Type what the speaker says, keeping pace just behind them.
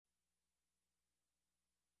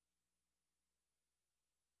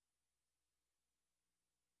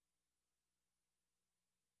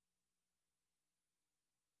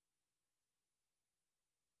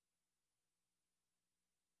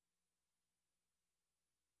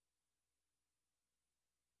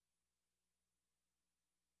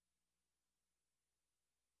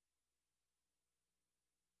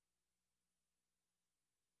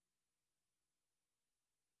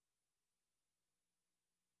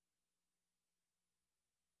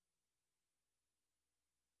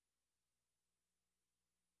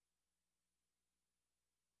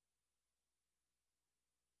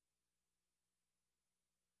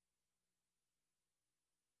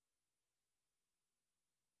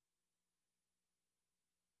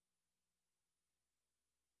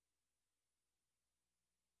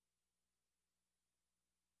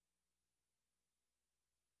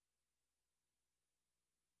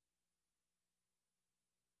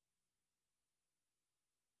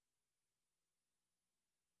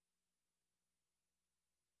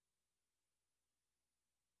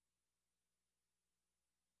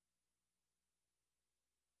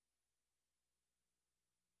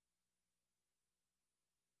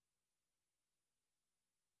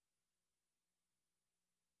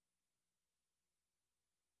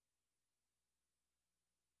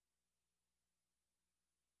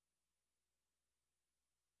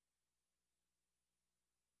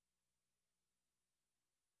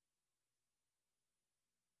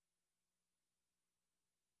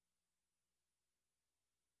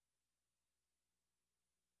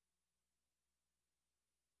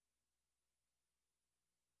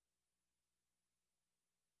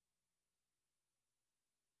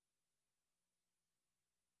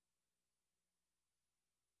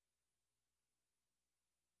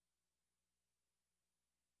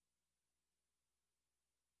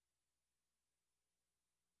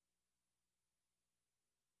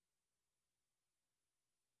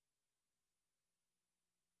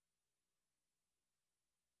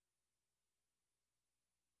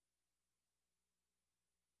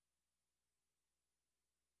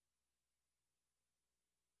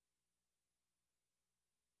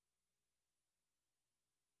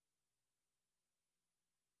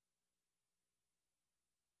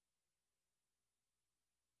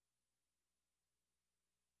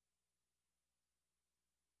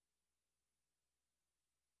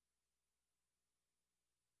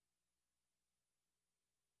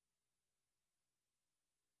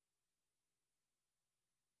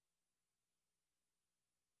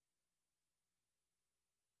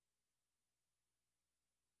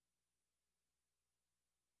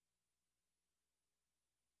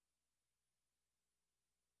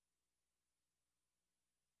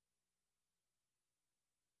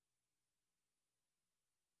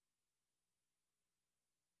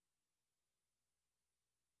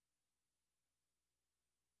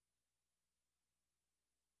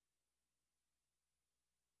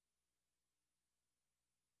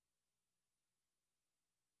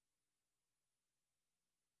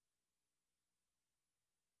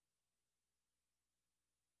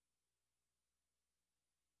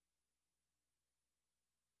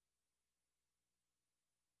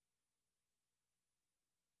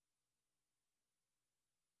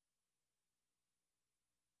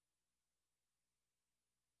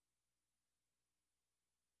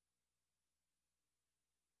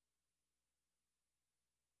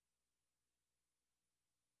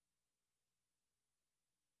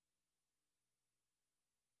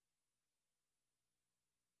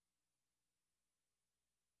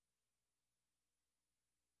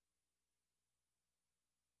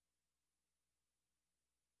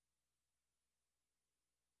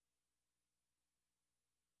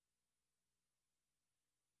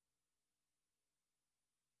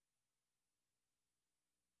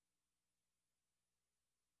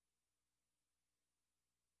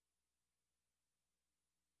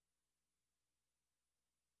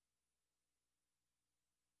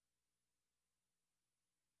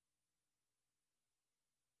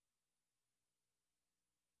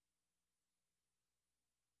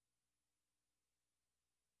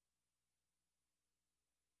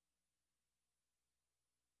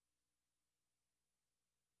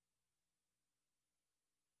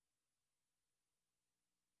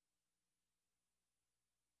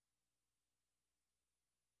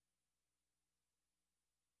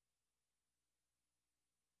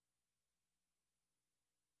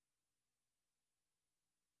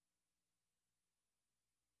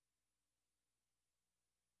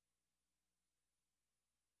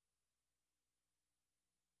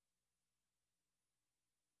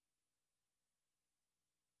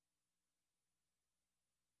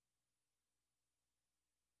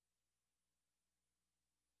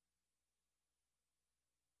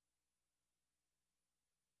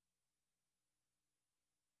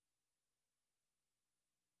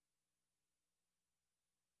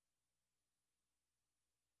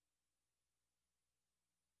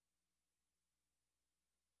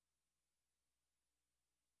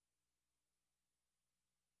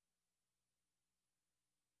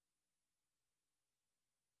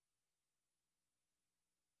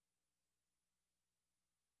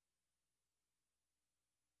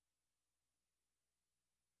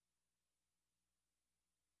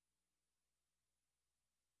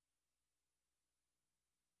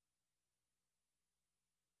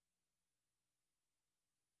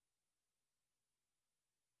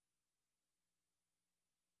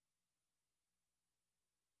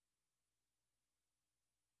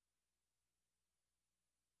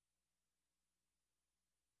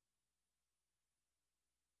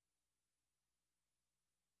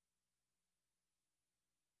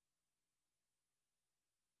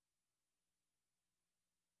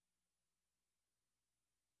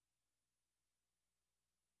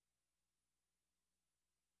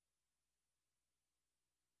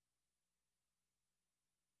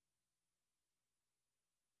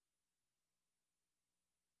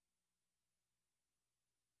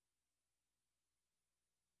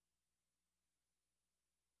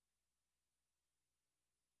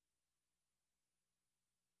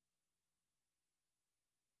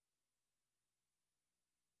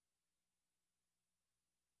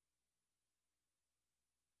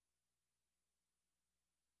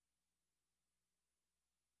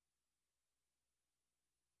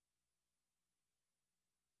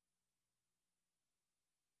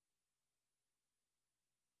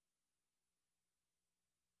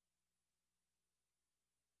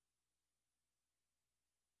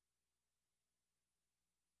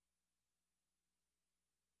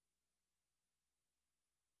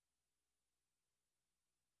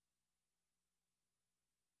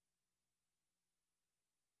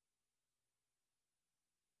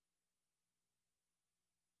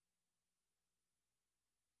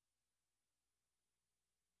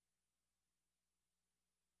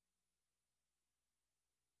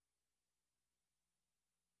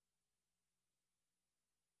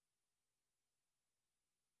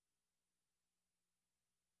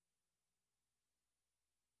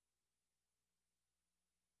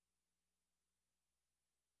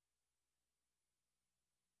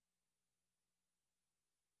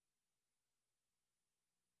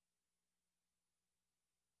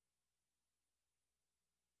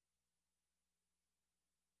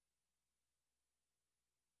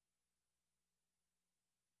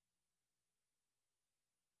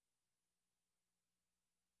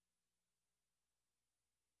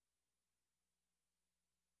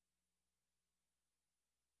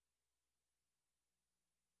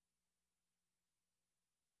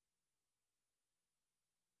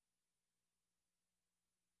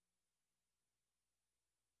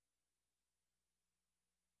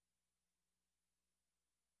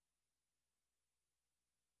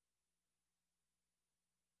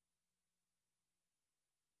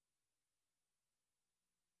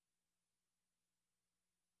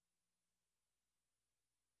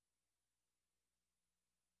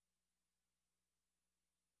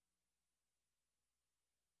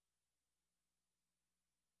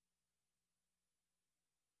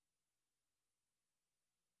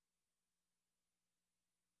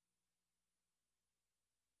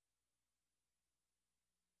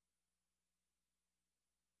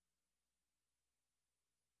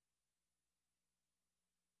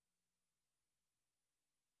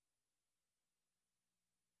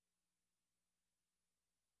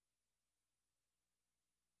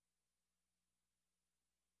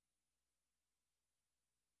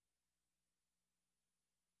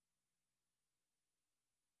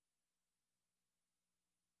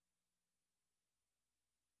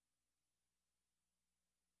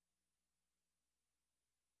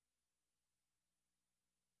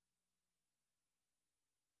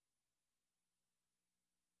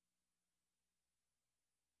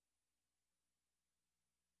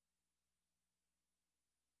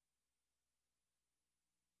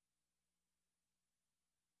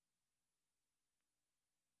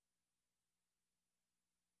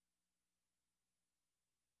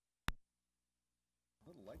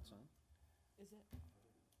The light's on. Is it?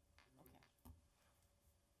 Okay.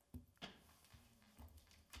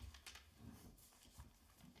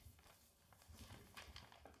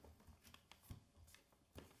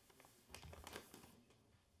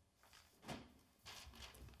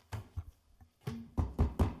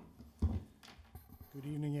 Good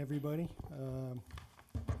evening, everybody.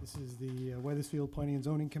 This is the Weathersfield Planning and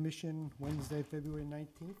Zoning Commission, Wednesday, February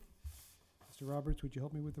 19th. Mr. Roberts, would you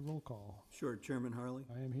help me with the roll call? Sure, Chairman Harley.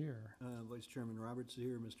 I am here. Vice Chairman Roberts is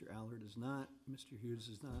here, Mr. Allard is not, Mr. Hughes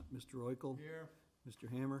is not, Mr. Roykel. Here. Mr.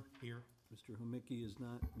 Hammer. Here. Mr. Homicki is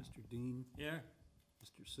not, Mr. Dean. Here.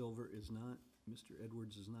 Mr. Silver is not, Mr.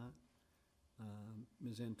 Edwards is not.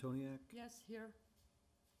 Ms. Antoniak, Yes, here.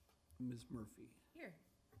 Ms. Murphy. Here.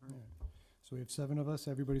 Yeah. So we have 7 of us,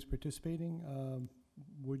 everybody's participating.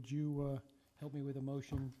 Would you help me with a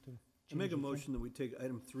motion to I make a change the motion that we take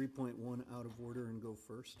item 3.1 out of order and go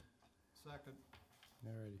first. Second. thing?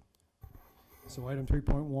 All righty. So item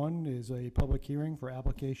 3.1 is a public hearing for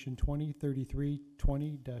application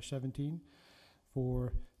 2033-20-17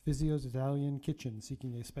 for Fizio's Italian Kitchen,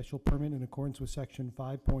 seeking a special permit in accordance with section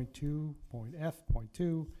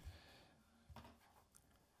 5.2.f.2.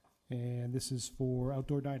 And this is for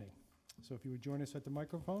outdoor dining. So if you would join us at the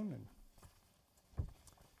microphone and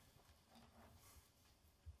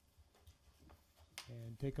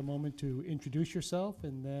take a moment to introduce yourself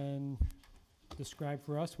and then describe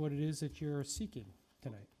for us what it is that you're seeking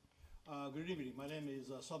tonight. Good evening. My name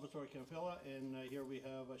is Salvatore Canfella, and here we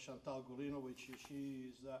have Chantal Golino, which she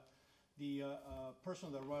is the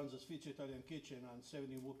person that runs the Sfizio Italian Kitchen on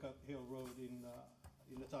 70 Woodcut Hill Road in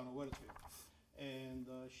the town of Weathersfield. And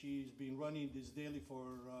she's been running this daily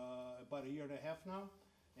for about a year and a half now,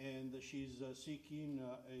 and she's seeking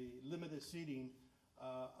a limited seating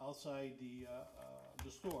outside the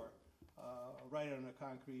store, right on a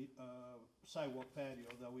concrete sidewalk patio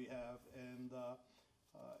that we have, and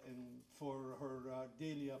for her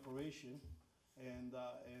daily operation, and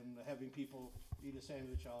having people eat a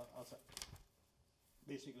sandwich outside.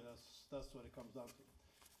 Basically, that's what it comes down to.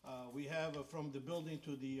 We have from the building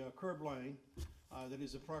to the curb line, that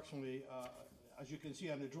is approximately, as you can see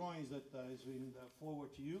on the drawings that is been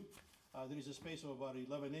forward to you, there is a space of about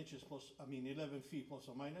 11 inches plus, 11 feet plus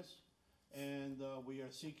or minus. And we are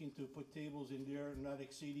seeking to put tables in there not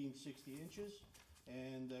exceeding 60 inches.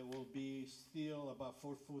 And there will be still about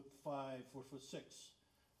 4'5", 4'6",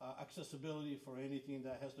 accessibility for anything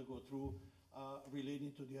that has to go through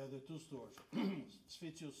relating to the other 2 stores.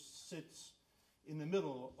 Sfizio sits in the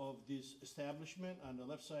middle of this establishment. On the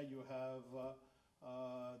left side, you have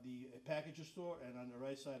the package store, and on the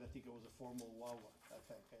right side, I think it was a formal Wawa, I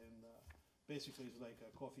think. And basically, it's like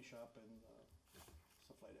a coffee shop and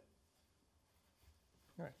stuff like that.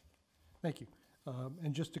 All right, thank you.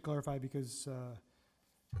 And just to clarify, because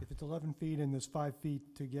if it's 11 feet and there's 5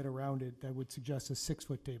 feet to get around it, that would suggest a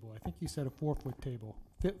 6-foot table. I think you said a 4-foot table,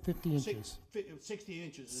 50 inches. 60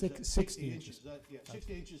 inches. 60 inches. Yeah,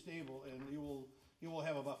 60 inches table, and you will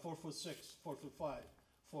have about 4'6", 4'5"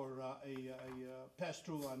 for a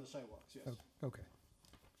pass-through on the sidewalks, yes. Oh, okay.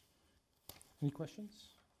 Any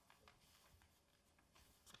questions?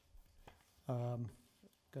 Go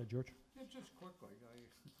ahead, George. Yeah, just quickly, I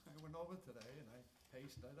went over today and I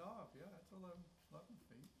paced it off. Yeah, it's 11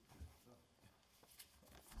 feet.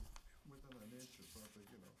 Within an inch or something,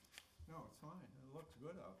 you know. No, it's fine. It looks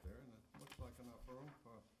good out there, and it looks like enough room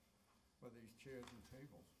for these chairs and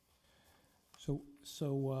tables.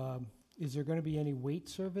 So is there going to be any wait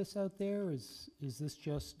service out there? Is this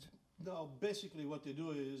just? No, basically what they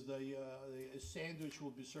do is the sandwich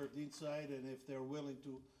will be served inside, and if they're willing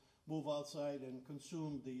to move outside and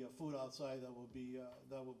consume the food outside, that will be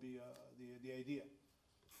the idea.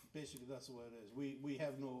 Basically, that's what it is. We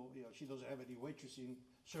have no, she doesn't have any waitressing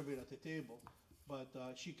serving at the table, but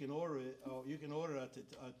she can order it, or you can order it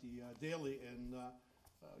at the daily, and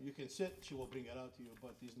you can sit. She will bring it out to you,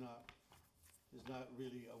 but it's not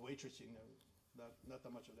really a waitressing. Not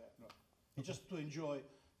that much of that. No, it's just to enjoy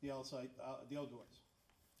the outside, the outdoors.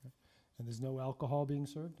 And there's no alcohol being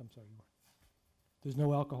served? I'm sorry, you were. There's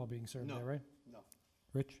no alcohol being served No. there, right? No.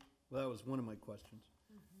 Rich? Well, that was one of my questions.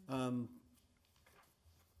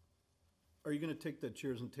 Are you going to take the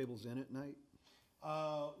chairs and tables in at night?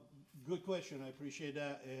 Good question. I appreciate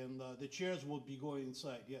that. And the chairs will be going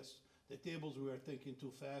inside. Yes. The tables we are thinking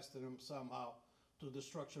to fasten them somehow to the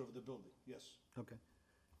structure of the building. Yes. Okay.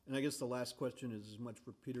 And I guess the last question is as much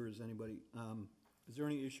for Peter as anybody. Is there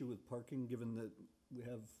any issue with parking, given that we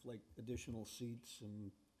have like additional seats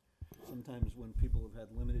and sometimes when people have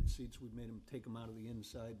had limited seats, we've made them take them out of the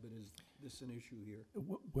inside, but is this an issue here?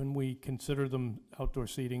 When we consider them outdoor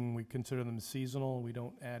seating, we consider them seasonal. We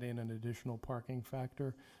don't add in an additional parking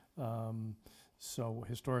factor. So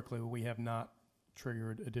historically, we have not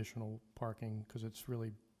triggered additional parking because it's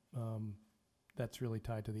really, that's really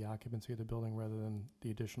tied to the occupancy of the building rather than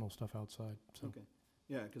the additional stuff outside, so. Okay,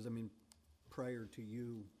 yeah, because I mean, prior to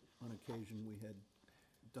you, on occasion, we had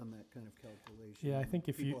done that kind of calculation. Yeah, I think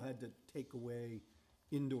if you- People had to take away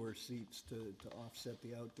indoor seats to offset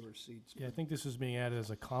the outdoor seats. Yeah, I think this is being added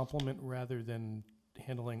as a complement rather than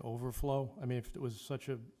handling overflow. I mean, if it was such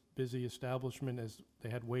a busy establishment as they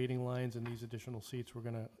had waiting lines and these additional seats were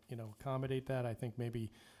gonna, accommodate that, I think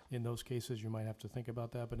maybe in those cases you might have to think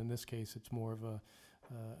about that, but in this case, it's more of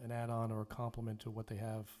an add-on or a complement to what they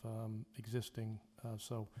have existing.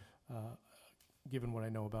 So, given what I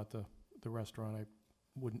know about the restaurant, it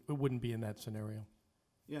wouldn't be in that scenario.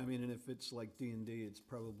 Yeah, I mean, and if it's like D&D, it's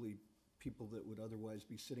probably people that would otherwise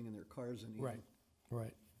be sitting in their cars and eating.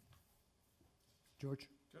 Right. George?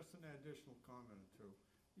 Just an additional comment or two.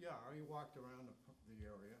 Yeah, I walked around the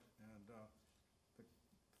area, and the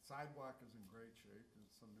sidewalk is in great shape.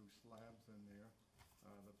 There's some new slabs in there.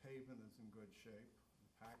 The pavement is in good shape.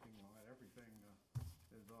 The parking lot, everything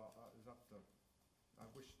is up to, I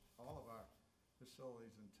wish all of our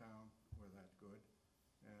facilities in town were that good.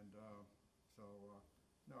 And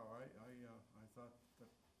no, I thought the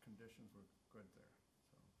conditions were good there,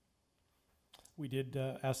 so. We did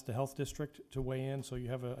ask the Health District to weigh in, so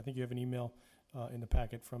I think you have an email in the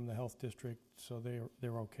packet from the Health District, so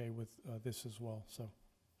they're okay with this as well, so.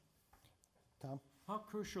 Tom? How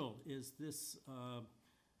crucial is this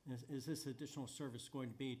additional service going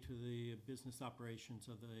to be to the business operations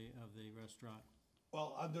of the restaurant?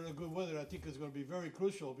 Well, under the good weather, I think it's gonna be very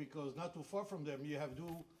crucial, because not too far from them, you have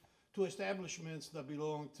two establishments that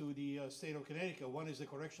belong to the state of Connecticut. One is the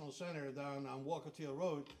Correctional Center down on Walker Teal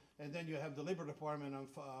Road, and then you have the Labor Department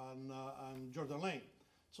on Jordan Lane.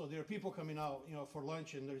 So there are people coming out, for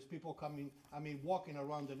lunch, and there's people walking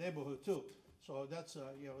around the neighborhood too. So that's,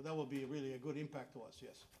 that will be really a good impact to us,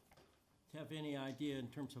 yes. Do you have any idea in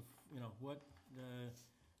terms of, what the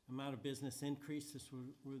amount of business increase this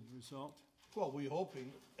would result? Well, we're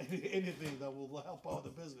hoping anything that will help out the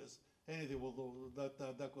business, anything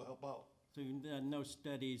that could help out. So no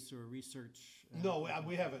studies or research? No,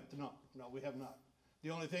 we haven't, no, we have not. The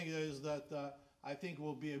only thing is that I think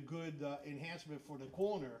will be a good enhancement for the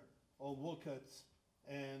corner of Woodcuts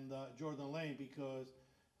and Jordan Lane, because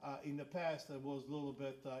in the past it was a little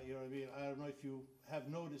bit, you know what I mean? I don't know if you have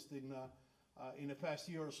noticed in the past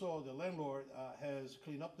year or so, the landlord has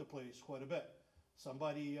cleaned up the place quite a bit.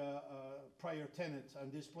 Somebody, prior tenant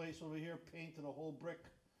on this place over here, painted a whole brick.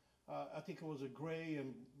 I think it was a gray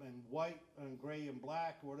and white and gray and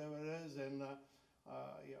black, whatever it is, and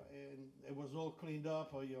and it was all cleaned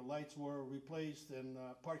up. Your lights were replaced, and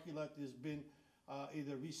parking lot has been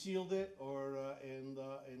either resealed it or and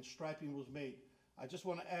striping was made. I just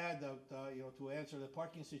want to add that to answer the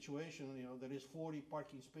parking situation, there is 40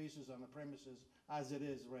 parking spaces on the premises as it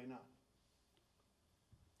is right now.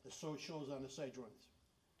 So it shows on the side drawings.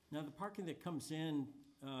 Now, the parking that comes in,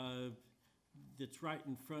 that's right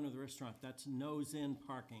in front of the restaurant, that's nose-in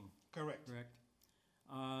parking, Correct. correct?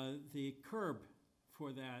 The curb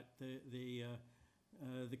for that, the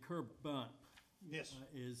curb bump Yes.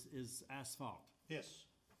 is asphalt. Yes.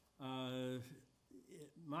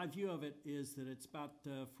 My view of it is that it's about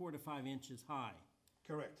 4 to 5 inches high.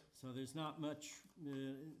 Correct. So there's not much,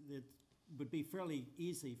 it would be fairly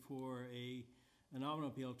easy for an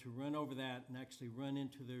automobile to run over that and actually run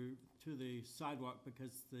into the sidewalk,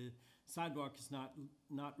 because the sidewalk is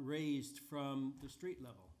not raised from the street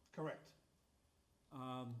level. Correct.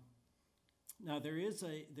 Now, there is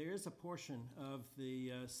a portion of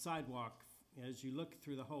the sidewalk, as you look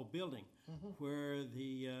through the whole building, where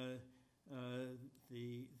the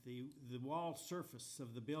wall surface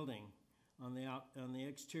of the building on the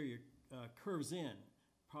exterior curves in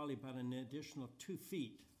probably about an additional 2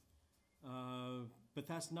 feet. But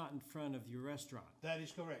that's not in front of your restaurant. That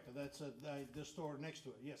is correct. That's the store next to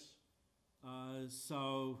it. Yes.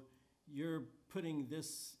 So you're putting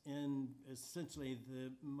this in essentially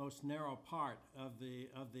the most narrow part of the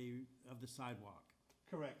sidewalk.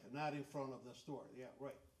 Correct. Not in front of the store. Yeah,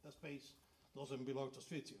 right. That space doesn't belong to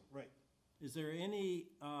Sfizio. Right. Is there any,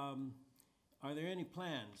 are there any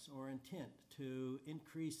plans or intent to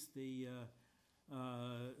increase the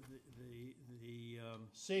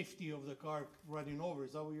Safety of the car running over.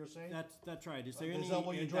 Is that what you're saying? That's right. Is there any? Is that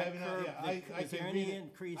what you're driving at? Yeah, Is there any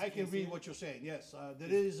increase? I can read what you're saying. Yes, there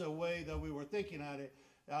is a way that we were thinking at it.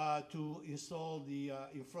 to install the,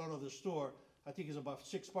 in front of the store, I think it's about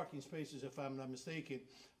 6 parking spaces if I'm not mistaken,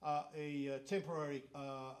 a temporary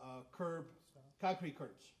curb, concrete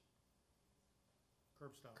curbs.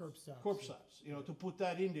 Curb stops. Curb stops, you know, to put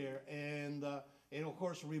that in there and of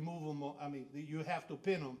course remove them, I mean, you have to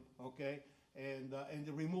pin them, okay? And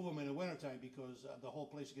to remove them in the wintertime because the whole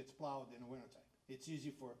place gets plowed in the wintertime. It's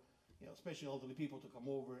easy for, you know, especially elderly people to come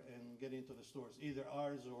over and get into the stores, either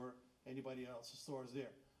ours or anybody else's stores there.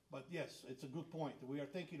 But yes, it's a good point. We are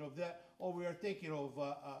thinking of that, or we are thinking of,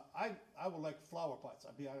 I would like flower pots,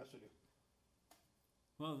 I'll be honest with you.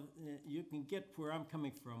 Well, you can get where I'm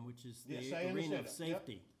coming from, which is Yes, the I arena understand of that. Yep.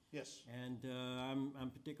 safety. Yes, And I'm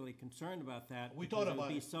particularly concerned about that. We thought because about it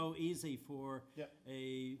would it. be so easy for Yep.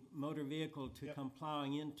 a motor vehicle to Yep. come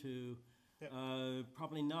plowing into, Yep.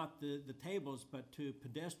 probably not the tables, but to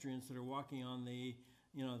pedestrians that are walking on the,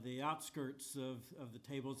 you know, the outskirts of the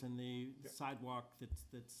tables and the Yep. sidewalk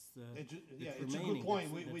that's yeah, it's a remaining, good point.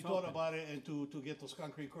 that's- We that's thought open. about it and to get those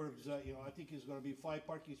concrete curbs, you know, I think it's gonna be 5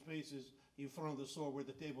 parking spaces in front of the store where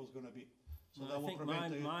the table's gonna be. So Well, that I will think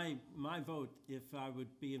prevent the. my vote, if I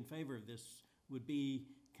would be in favor of this, would be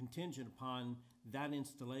contingent upon that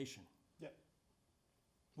installation.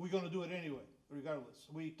 We're gonna do it anyway, regardless.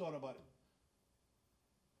 We thought about it.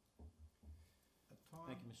 Tom,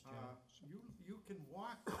 Thank you, Mr. Chairman. you can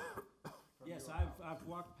walk from Yes, your I've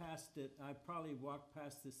walked past it, I've probably walked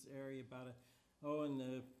past this area about in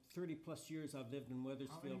the 30-plus years I've lived in How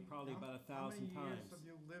Weathersfield, many- probably how- about 1,000 How many times. years have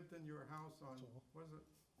you lived in your house on, what is it?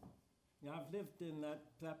 Yeah, I've lived in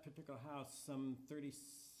that particular house some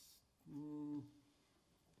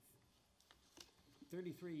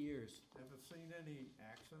 33 years. Ever seen any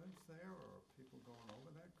accidents there or people going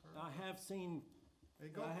over that curve? I have seen They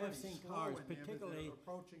go I have pretty seen slow cars, in there, but they're particularly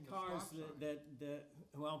approaching the cars stop sign.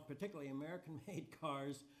 well, particularly American-made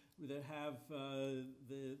cars that have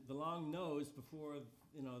the long nose before,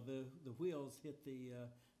 you know, the wheels hit the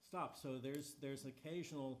stop. So there's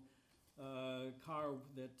occasional car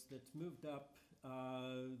that's moved up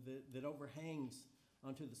that overhangs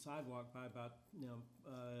onto the sidewalk by about, you know,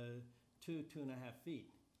 2.5 feet.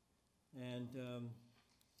 And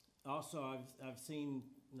also I've seen,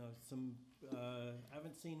 you know, some, I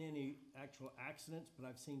haven't seen any actual accidents, but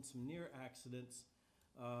I've seen some near accidents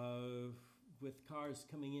with cars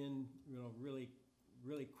coming in, you know, really,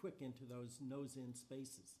 really quick into those nose-in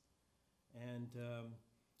spaces. And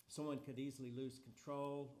someone could easily lose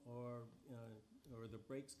control, or the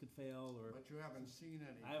brakes could fail, or But you haven't seen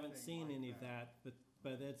anything I haven't seen like any of that.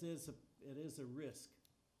 But it is a risk.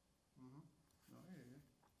 Mhm. I hear you.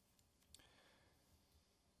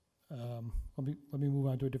 Let me move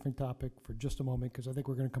on to a different topic for just a moment, because I think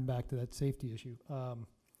we're going to come back to that safety issue.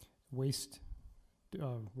 Waste,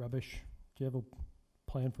 rubbish. Do you have a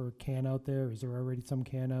plan for a can out there? Is there already some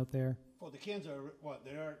can out there? Well, the cans are,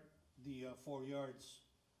 there are the 4 yards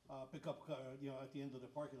pickup, you know, at the end of the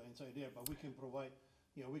parking lot inside there, but we can provide,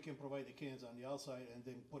 you know, we can provide the cans on the outside and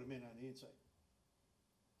then put them in on the inside.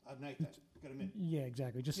 At nighttime, get them in. Yeah,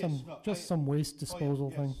 exactly. Just Yes, no, some waste Oh, yeah, disposal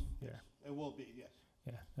yes, thing. yes. It will be, yes.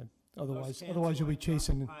 Yeah. Those Otherwise, cans you'll be would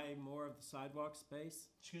chasing. Occupy more of the sidewalk space?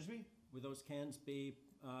 Excuse me? Would those cans be,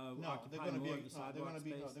 No, they're occupy gonna be, more of the no, they're sidewalk gonna be,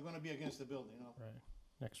 no, space? they're gonna be against the building, no. Right.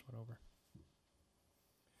 Next one over.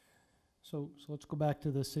 So let's go back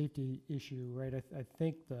to the safety issue, right? I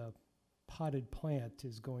think the potted plant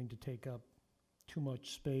is going to take up too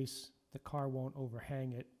much space. The car won't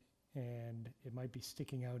overhang it, and it might be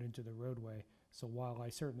sticking out into the roadway. So while I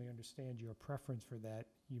certainly understand your preference for that,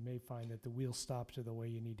 you may find that the wheel stops are the way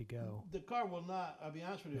you need to go. The car will not, I'll be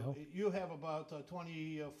honest with No? you, you have about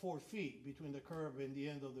 24 feet between the curb and the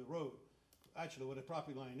end of the road, actually where the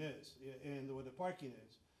property line is, and where the parking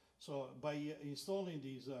is. So by installing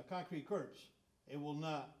these concrete curbs, it will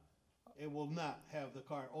not have the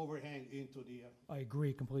car overhang into the, I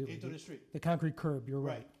agree completely. into the street. The concrete curb, you're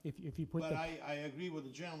right. Right. If you put But the, I agree with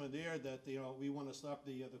the gentleman there that, you know, we want to stop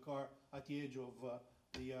the car at the edge of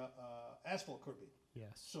the asphalt curbing.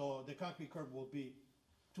 yes. So the concrete curb will be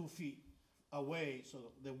 2 feet away, so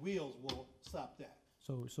the wheels will stop that.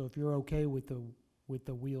 So if you're okay with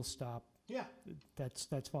the wheel stop, Yeah, that's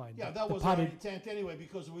fine. yeah, The- that the was our potted- intent anyway,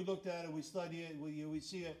 because we looked at it, we studied it, we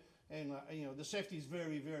see it, and, you know, the safety is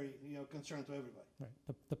very, very, you know, concerned to everybody. Right.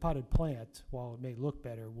 The potted plant, while it may look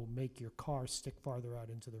better, will make your car stick farther out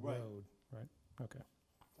into the Right. road, right? Okay.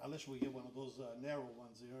 Unless we get one of those narrow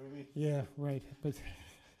ones, you know what I mean? Yeah, right, but,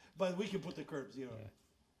 But we can put the curbs, you know. yeah,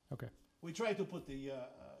 okay. We tried to put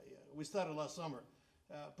we started last summer,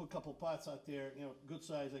 put a couple pots out there, you know, good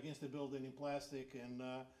size against the building in plastic, and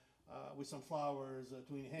with some flowers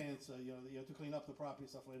to enhance, to clean up the property,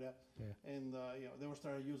 stuff like that. Yeah. And, they were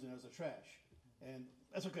started using it as a trash. And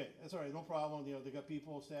that's okay, that's all right, no problem, they got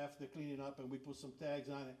people, staff, they're cleaning up, and we put some tags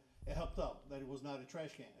on it. It helped out, that it was not a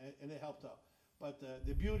trash can, and it helped out. But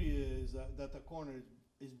the beauty is that the corner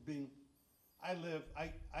is being,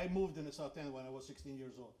 I moved in the South End when I was 16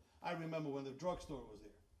 years old. I remember when the drugstore was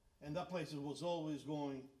there, and that place was always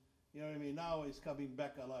going, you know what I mean, now it's coming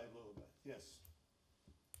back alive a little bit, yes.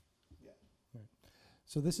 Yeah.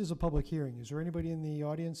 So this is a public hearing. Is there anybody in the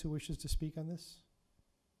audience who wishes to speak on this?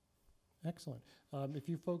 Excellent. If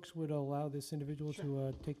you folks would allow this individual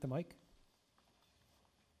to take the mic.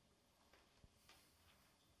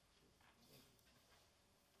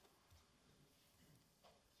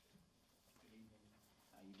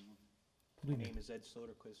 How you doing? Good My evening. name is Ed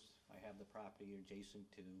Soderquist. I have the property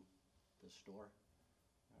adjacent to the store.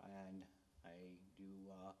 And I do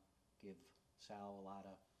give Sal a lot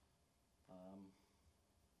of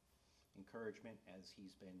encouragement as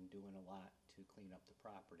he's been doing a lot to clean up the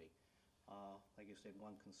property. Like I said,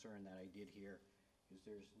 one concern that I did hear is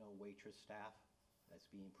there's no waitress staff that's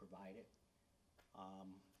being provided.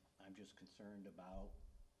 I'm just concerned about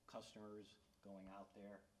customers going out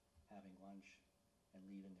there, having lunch, and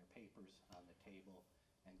leaving their papers on the table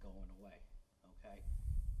and going away, okay?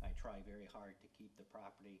 I try very hard to keep the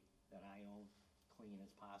property that I own clean as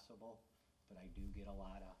possible, but I do get a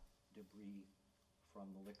lot of debris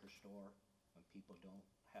from the liquor store when people don't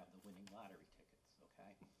have the winning lottery tickets,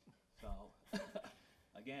 okay? So,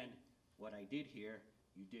 again, what I did hear,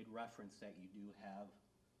 you did reference that you do have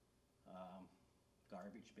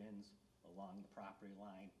garbage bins along the property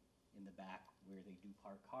line in the back where they do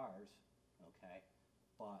park cars, okay?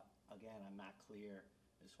 But again, I'm not clear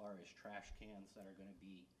as far as trash cans that are gonna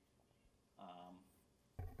be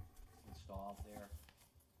installed there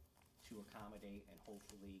to accommodate, and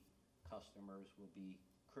hopefully customers will be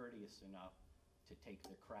courteous enough to take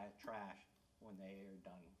their trash when they are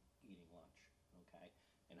done eating lunch, okay?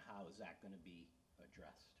 And how is that gonna be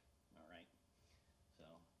addressed, all right? So,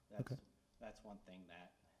 Okay. that's one thing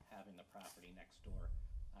that, having the property next door,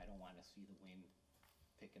 I don't wanna see the wind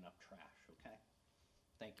picking up trash, okay?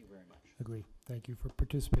 Thank you very much. Agree. Thank you for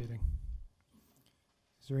participating.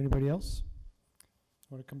 Is there anybody else?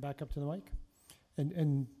 Want to come back up to the mic?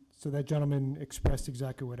 And so that gentleman expressed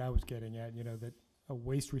exactly what I was getting at, that a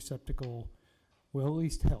waste receptacle will at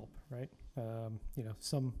least help, right?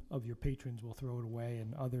 Some of your patrons will throw it away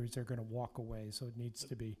and others are going to walk away, so it needs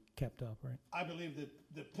to be kept up, right? I believe that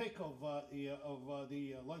the peak of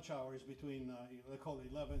the lunch hour is between, they call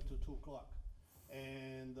it 11 to 2 o'clock.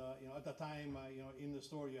 And, at the time, in the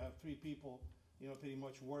store, you have 3 people, pretty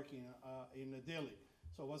much working in the daily.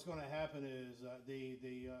 So what's gonna happen is,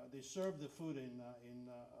 they serve the food in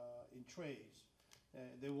trays.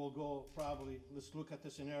 They will go probably, let's look at the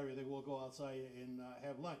scenario, they will go outside and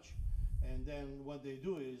have lunch. And then what they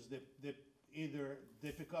do is they either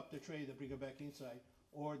they pick up the tray, they bring it back inside,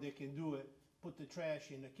 or they can do it, put the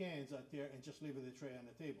trash in the cans out there and just leave the tray on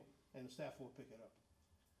the table, and the staff will pick it up.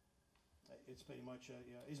 It's pretty much,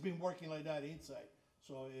 it's been working like that inside.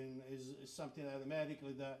 So it's something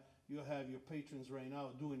automatically that you have your patrons right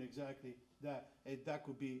now doing exactly that. And that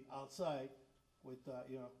could be outside with,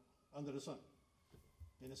 under the sun,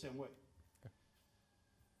 in the same way.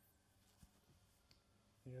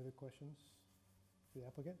 Any other questions for the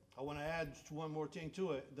applicant? I want to add one more thing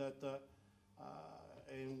to it, that,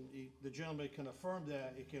 and the gentleman can affirm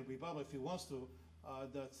that, he can rebuttal if he wants to,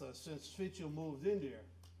 that since Fitchel moved in there,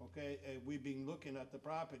 okay, and we've been looking at the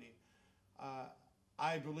property,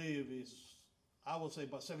 I believe I would say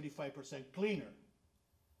about 75% cleaner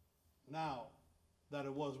now than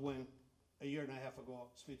it was when, a year and a half ago,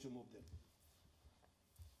 Fitchel moved in.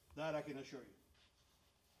 That I can assure you.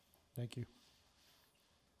 Thank you.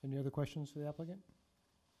 Any other questions for the applicant?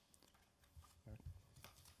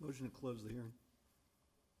 Motion to close the hearing.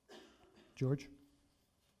 George?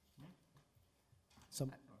 I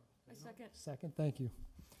second. Second, thank you.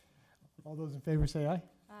 All those in favor say aye.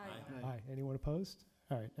 Aye. Aye. Anyone opposed?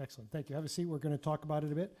 All right, excellent. Thank you. Have a seat. We're going to talk about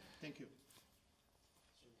it a bit. Thank you.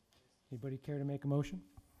 Anybody care to make a motion?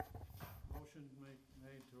 Motion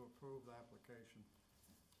made to approve the application.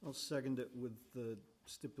 I'll second it with the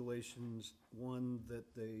stipulations, one,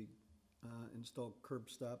 that they install curb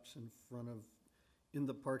stops in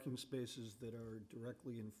the parking spaces that are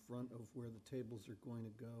directly in front of where the tables are going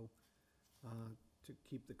to go, to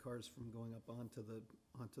keep the cars from going up onto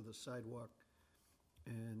the sidewalk.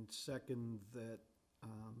 And second, that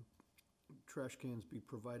trash cans be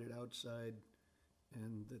provided outside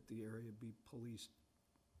and that the area be policed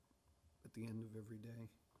at the end of every day.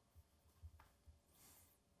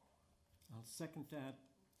 I'll second that.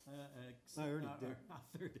 I already did. I'll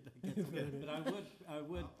third it, I guess.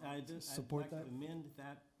 But I'd Support like that? to amend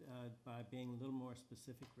that by being a little more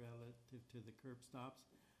specific relative to the curb stops.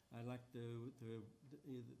 I like the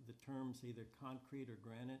terms either concrete or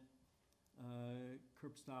granite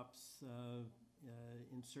curb stops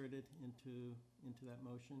inserted into that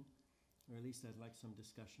motion, or at least I'd like some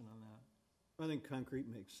discussion on that. I think concrete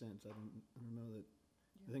makes sense. I don't know that,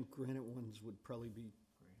 I think granite ones would probably be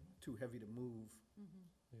too heavy to move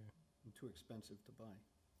Yeah. and too expensive to buy.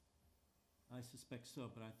 I suspect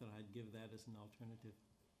so, but I thought I'd give that as an alternative.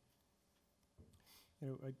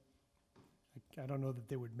 You know, I don't know that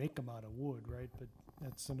they would make them out of wood, right? But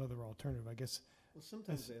that's another alternative, I guess. Well,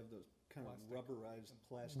 sometimes That's- they have those kind of Plastic. rubberized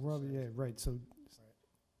plastic. Rubber, yeah, sides. right,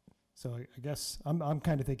 so I guess, I'm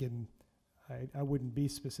kind of thinking, I wouldn't be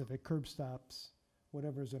specific, curb stops,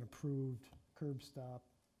 whatever's an approved curb stop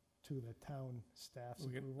to the town staff's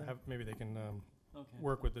We can approval. have, maybe they can Okay.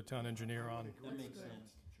 work with the town engineer on, That makes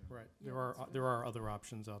sense. right. Yeah, There that's good. are other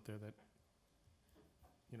options out there that,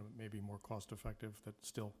 you know, may be more cost-effective that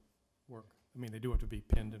still work. I mean, they do have to be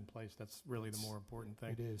pinned in place. That's really the more important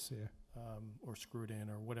thing. It is, yeah. Or screwed in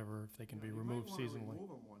or whatever, if they can be You might removed wanna seasonally.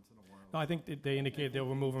 remove 'em once in a while. No, I think they indicate they'll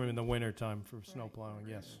remove them in the winter time for snow Right. plowing,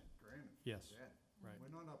 yes, Granite, yes, dead. right. We're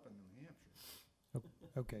not up in New Hampshire.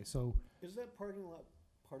 Okay, so, Is that parking lot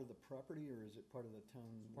part of the property, or is it part of the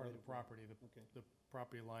town? Part of the right-of-way? property, Okay, the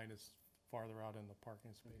property line is farther out in the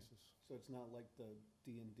parking spaces. so it's not like the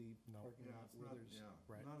D&D No. parking Yeah, lot it's where not, there's. yeah,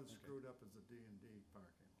 Right. not as Okay. screwed up as a D&D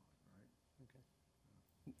parking lot, right? Okay.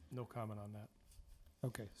 No comment on that.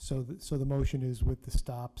 okay, so, so the motion is with the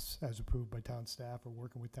stops as approved by town staff or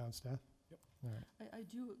working with town staff? Yep. All right. I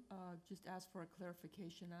do just ask for a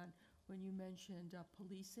clarification on, when you mentioned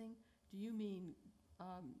policing, do you mean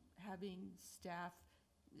having staff,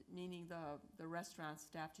 meaning the restaurant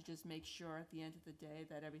staff, to just make sure at the end of the day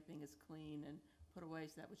that everything is clean and put away?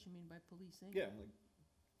 Is that what you mean by policing? Yeah, like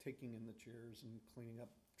taking in the chairs and cleaning up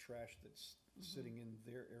trash that's Mhm. sitting in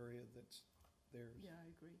their area that's theirs. Yeah, I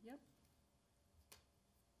agree, yep.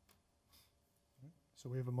 So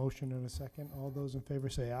we have a motion and a second. All those in favor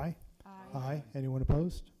say aye. Aye. Anyone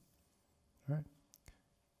opposed? All right.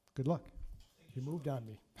 Good luck. You moved on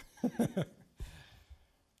me.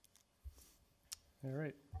 All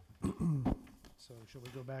right. So shall we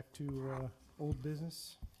go back to old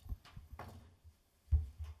business?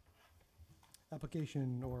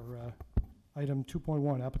 Application or item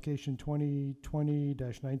 2.1, application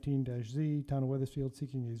 2020-19-Z, Town of Weathersfield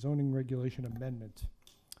seeking a zoning regulation amendment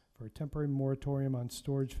for a temporary moratorium on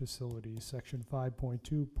storage facilities, section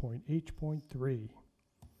 5.2.H.3.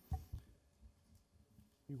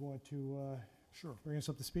 You want to Sure. bring us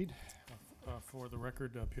up to speed? For the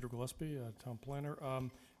record, Peter Gillespie, town planner.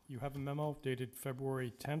 You have a memo dated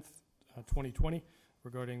February 10th, 2020,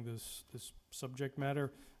 regarding this subject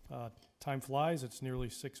matter. Time flies. It's nearly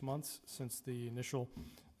 6 months since the initial,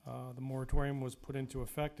 the moratorium was put into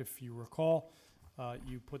effect. If you recall,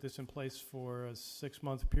 you put this in place for a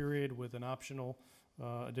 6-month period with an optional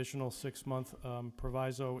additional 6-month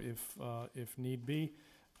proviso if need be.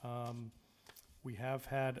 We have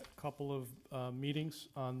had a couple of meetings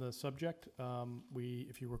on the subject.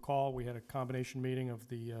 If you recall, we had a combination meeting of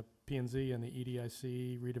the P&Z and the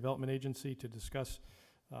EDIC Redevelopment Agency to discuss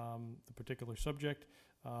the particular subject.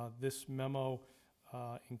 This memo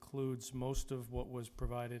includes most of what was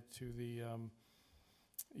provided to the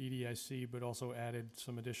EDIC, but also added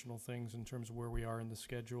some additional things in terms of where we are in the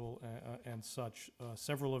schedule and such.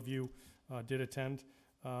 Several of you did attend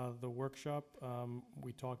the workshop.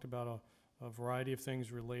 We talked about a variety of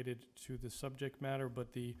things related to the subject matter,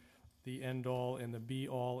 but the end-all and the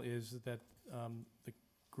be-all is that the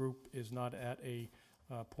group is not at a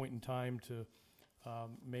point in time to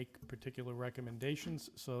make particular recommendations.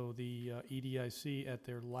 So the EDIC at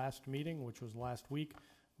their last meeting, which was last week,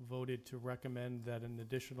 voted to recommend that an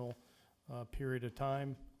additional period of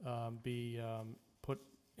time be put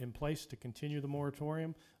in place to continue the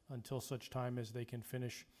moratorium until such time as they can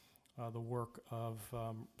finish the work of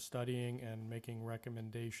studying and making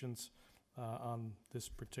recommendations on this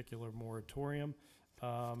particular moratorium.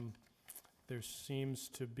 There seems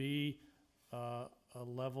to be a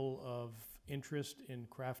level of interest in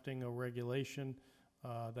crafting a regulation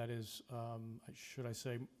that is, should I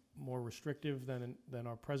say, more restrictive than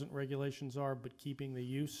our present regulations are, but keeping the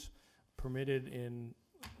use permitted in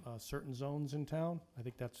certain zones in town. I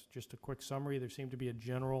think that's just a quick summary. There seemed to be a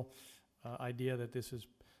general idea that this is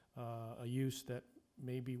a use that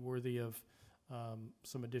may be worthy of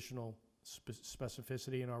some additional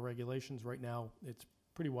specificity in our regulations. Right now, it's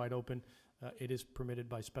pretty wide open. It is permitted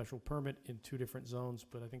by special permit in 2 different zones,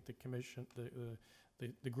 but I think the commission,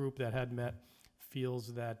 the group that had met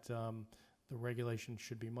feels that the regulation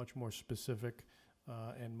should be much more specific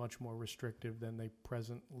and much more restrictive than they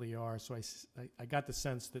presently are. So I got the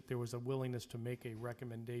sense that there was a willingness to make a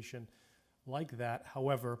recommendation like that.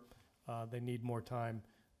 However, they need more time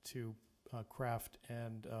to craft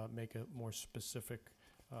and make a more specific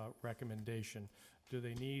recommendation. Do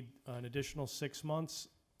they need an additional 6 months?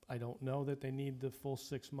 I don't know that they need the full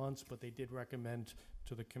 6 months, but they did recommend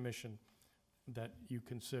to the commission that you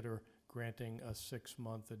consider granting a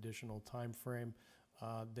 6-month additional time frame.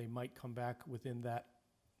 They might come back within that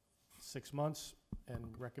 6 months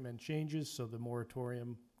and recommend changes, so the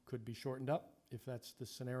moratorium could be shortened up if that's the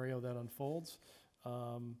scenario that unfolds.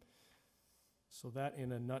 So that,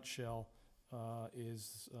 in a nutshell,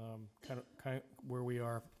 is kind of where we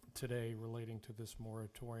are today relating to this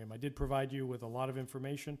moratorium. I did provide you with a lot of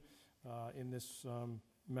information in this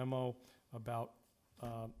memo about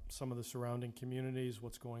some of the surrounding communities,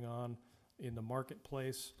 what's going on in the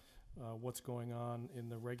marketplace, what's going on in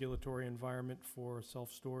the regulatory environment for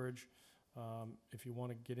self-storage. If you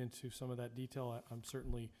want to get into some of that detail, I'm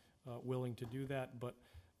certainly willing to do that, but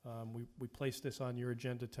we placed this on your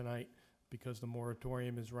agenda tonight because the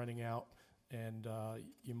moratorium is running out, and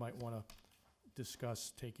you might want to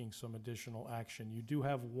discuss taking some additional action. You do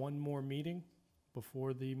have one more meeting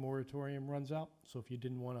before the moratorium runs out, so if you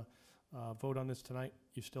didn't want to vote on this tonight,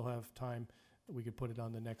 you still have time. We could put it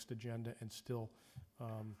on the next agenda, and still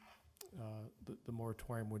the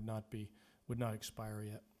moratorium would not expire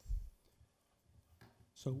yet.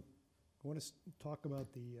 So I want to talk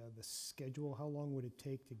about the schedule. How long would it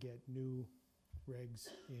take to get new regs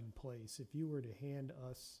in place? If you were to hand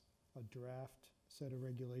us a draft set of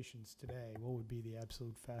regulations today, what would be the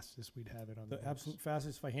absolute fastest we'd have it on the The books? absolute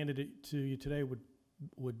fastest, if I handed it to you today,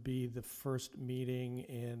 would be the first meeting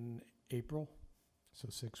in April. So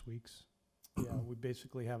 6 weeks. Yeah, we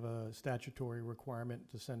basically have a statutory requirement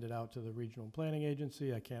to send it out to the regional planning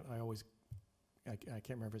agency. I can't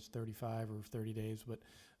remember if it's 35 or 30 days, but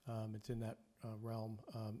it's in that realm.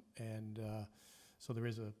 So there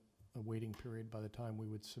is a waiting period by the time we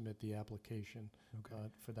would submit the application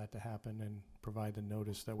for that to happen and provide the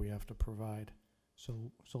notice that we have to provide.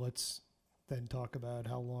 So let's then talk about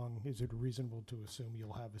how long is it reasonable to assume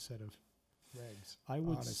you'll have a set of regs,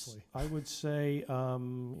 honestly. I would say,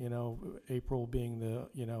 April being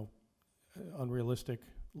the, unrealistic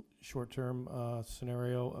short-term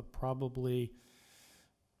scenario, probably,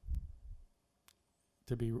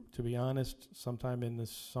 to be honest, sometime in the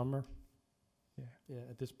summer. Yeah,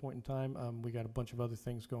 at this point in time, we got a bunch of other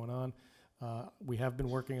things going on. We have been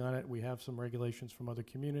working on it. We have some regulations from other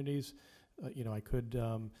communities. I could,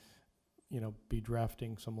 be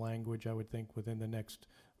drafting some language, I would think, within the next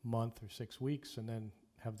month or 6 weeks, and then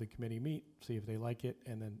have the committee meet, see if they like it,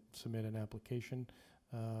 and then submit an application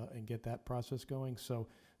and get that process going. So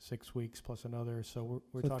 6 weeks plus another. So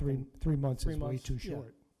we're talking 3 months is way months, too yeah.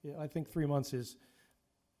 short. Yeah, I think 3 months is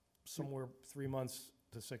somewhere 3 months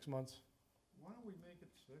to 6 months. Why don't we make it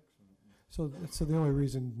 6? So the only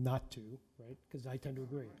reason not to, right? Because I tend to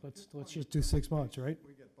agree. Let's just do 6 months, right?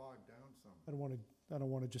 We get bogged down some. I don't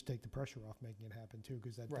want to just take the pressure off making it happen too,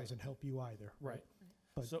 because that Right. doesn't help you either. Right.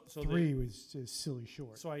 But So 3 is silly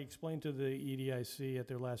short. So I explained to the EDIC at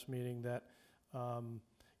their last meeting that,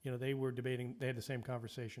 they were debating, they had the same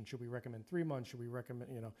conversation. Should we recommend 3 months? Should we recommend,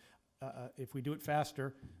 if we do it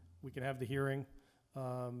faster, we can have the hearing,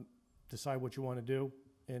 decide what you want to do,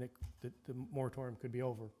 and the moratorium could be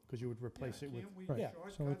over, because you would replace it with. Can't we Right. Yeah.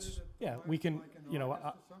 shortcut So it it's- at Yeah, the we last, can, like in you know, August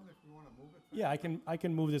or something, if you want to move it? Yeah, I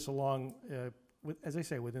can move this along, as I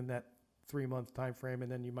say, within that 3-month time frame,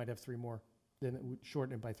 and then you might have 3 more. Then it would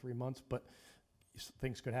shorten it by 3 months, but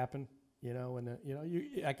things could happen, and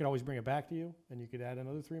then, I could always bring it back to you, and you could add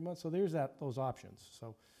another 3 months. So there's those options.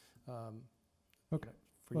 So, Okay.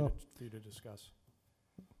 for you to discuss.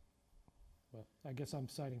 Well, I guess I'm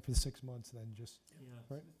citing for the 6 months then, just, Yeah.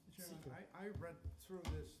 right? Chairman, I read through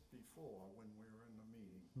this before when we were in the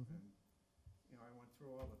meeting, Mhm. and, I went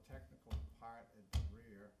through all the technical part at the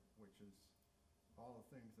rear, which is all the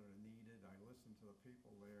things that are needed. I listened to the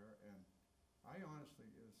people there, and I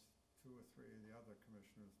honestly, as 2 or 3 of the other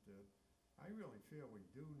commissioners did, I really feel we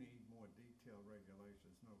do need more detailed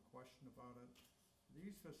regulations, no question about it.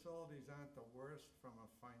 These facilities aren't the worst from a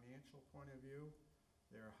financial point of view.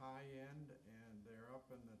 They're high-end, and they're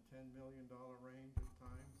up in the $10 million range at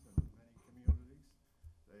times in many communities.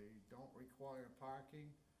 They don't require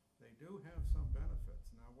parking. They do have some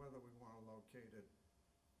benefits. Now, whether we want to locate it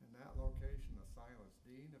in that location, the Silas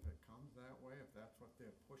Dean, if it comes that way, if that's what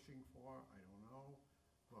they're pushing for, I don't know.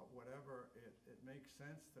 But whatever, it makes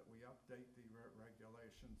sense that we update the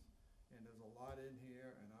regulations, and there's a lot in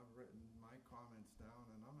here, and I've written my comments down,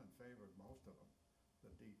 and I'm in favor of most of them,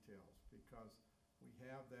 the details, because we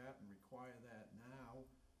have that and require that now,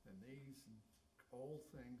 and these old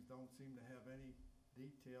things don't seem to have any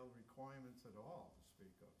detailed requirements at all to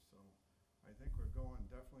speak of, so I think we're going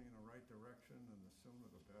definitely in the right direction, and the sooner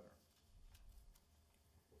the better.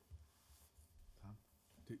 Tom?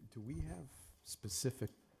 Do we have specific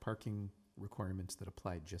parking requirements that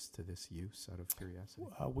apply just to this use, out of curiosity?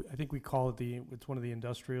 I think we call it it's one of the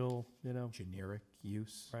industrial, Generic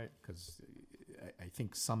use? Right. Because I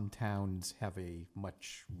think some towns have a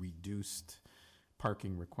much reduced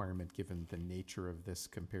parking requirement, given the nature of this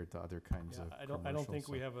compared to other kinds of commercial. I don't think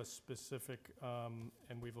we so- have a specific,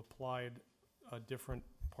 and we've applied a different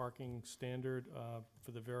parking standard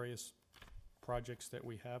for the various projects that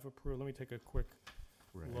we have approved. Let me take a quick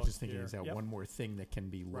Right, I look was just thinking, here. is that Yep. one more thing that can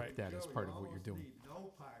be Right. looked at as Joe, part of what you're almost doing? need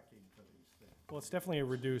no parking for these things. Well, it's definitely a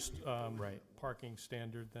reduced Right. parking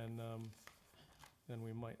standard than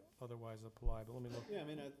we might otherwise apply, but let me look. Yeah, I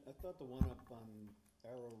mean, I thought the one up on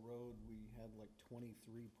Arrow Road, we had like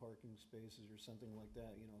 23 parking spaces or something like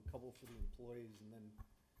that, you know, a couple for the employees and then,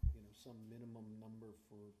 you know, some minimum number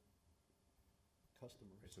for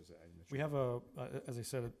customers. We have as I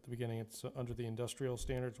said at the beginning, it's under the industrial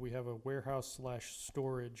standards, we have a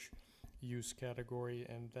warehouse/storage use category,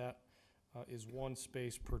 and that is one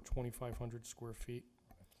space per 2,500 square feet.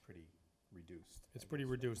 That's pretty reduced. It's pretty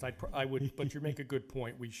reduced. I would, but you make a good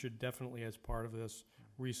point. We should definitely, as part of this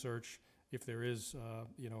research, if there is, a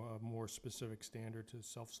more specific standard to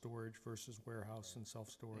self-storage versus warehouse and Hey,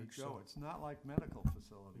 self-storage. Joe, it's not like medical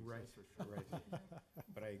facilities, Right. that's for sure. Right.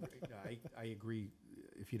 But I agree,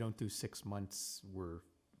 if you don't do 6 months, we're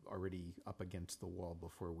already up against the wall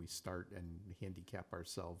before we start and handicap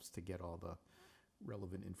ourselves to get all the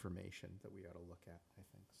relevant information that we ought to look at, I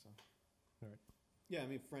think, so. Yeah, I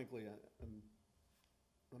mean, frankly,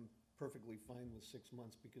 I'm perfectly fine with 6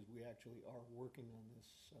 months because we actually are working on this,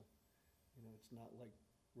 so, you know, it's not like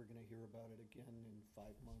we're gonna hear about it again in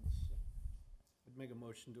 5 months, so. I'd make a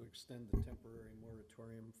motion to extend the temporary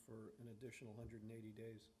moratorium for an additional 180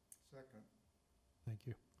 days. Second. Thank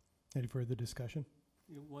you. Any further discussion?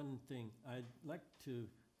 One thing, I'd like to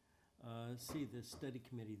see the study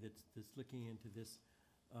committee that's looking into this,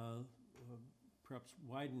 perhaps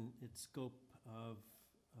widen its scope of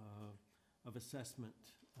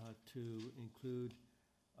assessment to include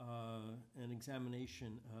an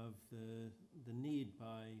examination of the need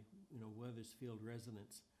by, Weathersfield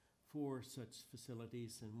residents for such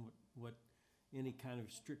facilities, and what any kind of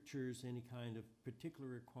strictures, any kind of particular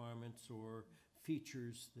requirements or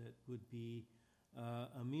features that would be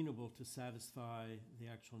amenable to satisfy the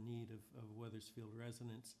actual need of Weathersfield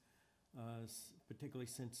residents, particularly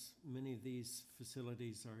since many of these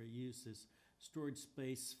facilities are used as storage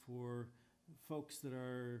space for folks that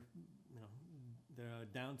are, they're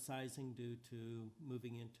downsizing due to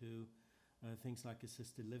moving into things like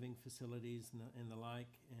assisted living facilities and the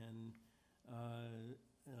like. And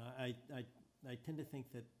I tend to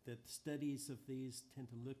think that studies of these tend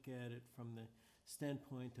to look at it from the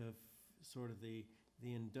standpoint of sort of the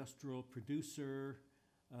industrial producer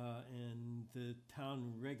and the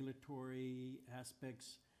town regulatory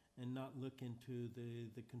aspects, and not look into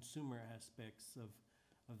the consumer aspects of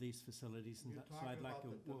these facilities. And You're so I'd talking like about the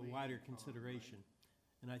a deletion wider column, consideration.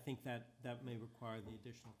 And I think that may require the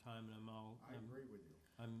additional time, and I agree with you.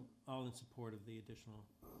 I'm all in support of the additional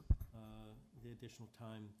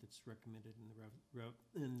time that's recommended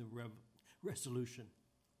in the resolution.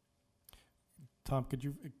 Tom, could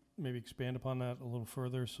you maybe expand upon that a little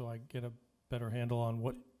further so I get a better handle on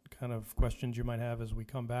what kind of questions you might have as we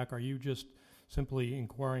come back? Are you just simply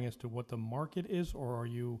inquiring as to what the market is, or are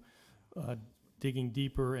you digging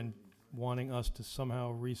deeper and wanting us to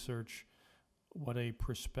somehow research what a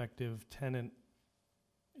prospective tenant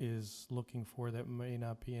is looking for that may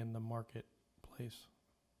not be in the marketplace?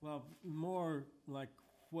 Well, more like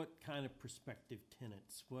what kind of prospective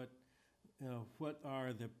tenants? What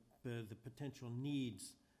are the potential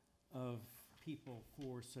needs of people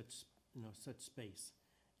for such space?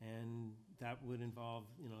 And that would involve,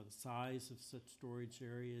 the size of such storage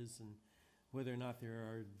areas, and whether or not there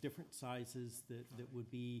are different sizes that would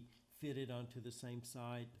be fitted onto the same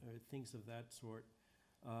site, or things of that sort,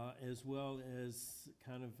 as well as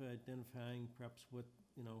kind of identifying perhaps what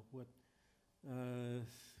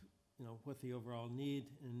the overall need,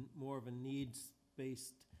 and more of a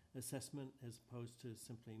needs-based assessment as opposed to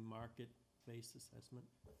simply market-based assessment.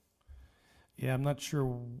 Yeah, I'm not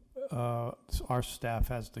sure our staff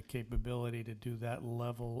has the capability to do that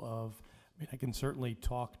level of, mean, I can certainly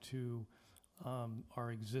talk to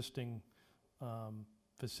our existing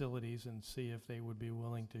facilities and see if they would be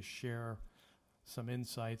willing to share some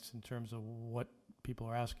insights in terms of what people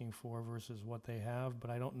are asking for versus what they have, but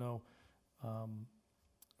I don't know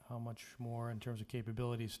how much more in terms of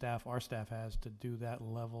capability our staff has to do that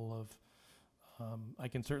level of, I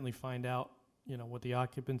can certainly find out, you know, what the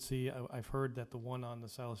occupancy, I've heard that the one on the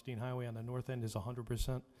Celestine Highway on the north end is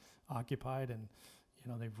 100% occupied, and,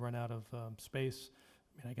 you know, they've run out of space.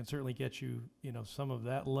 I mean, I can certainly get you, you know, some of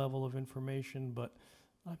that level of information, but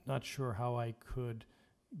I'm not sure how I could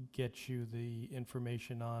get you the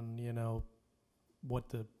information on, you know, what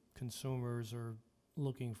the consumers are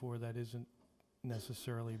looking for that isn't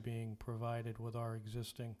necessarily being provided with our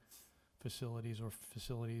existing facilities or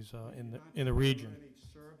facilities in the region. Any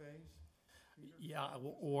surveys? Peter? Yeah,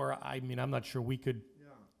 or, I mean, I'm not sure we could Yeah.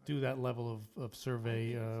 do that level of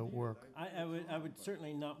survey work. I would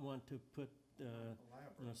certainly not want to put, you know,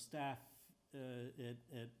 Elaborate. staff at,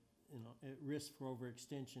 you know, at risk for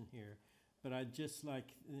overextension here. But I'd just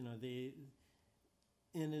like, you know,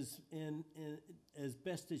 in as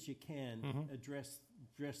best as you can, Mhm. address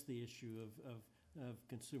the issue of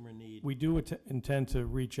consumer need. We do intend to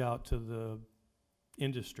reach out to the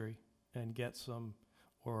industry and get some,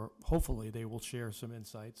 or hopefully they will share some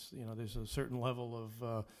insights. You know, there's a certain level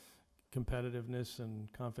of competitiveness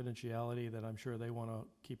and confidentiality that I'm sure they want to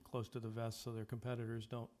keep close to the vest so their competitors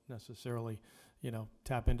don't necessarily, you know,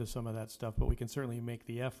 tap into some of that stuff. But we can certainly make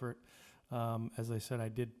the effort. As I said, I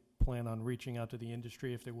did plan on reaching out to the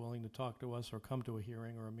industry if they're willing to talk to us or come to a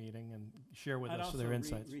hearing or a meeting and share with us their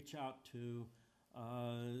insights. I'd also reach out to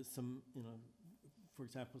some, you know, for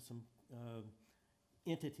example, some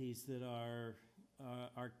entities that are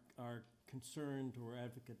concerned or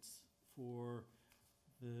advocates for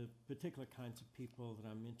the particular kinds of people that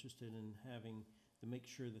I'm interested in having to make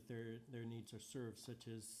sure that their needs are served, such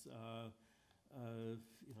as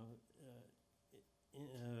you know,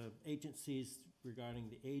 agencies regarding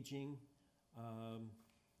the aging,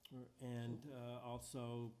 and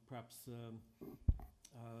also perhaps you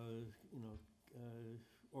know,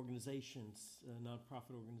 organizations,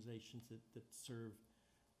 nonprofit organizations that serve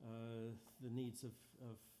the needs of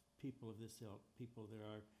people of this ilk, people that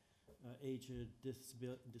are aged,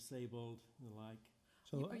 disabled, and the like.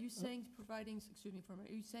 So, Are you saying providing, excuse me for a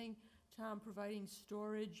minute, are you saying, Tom, providing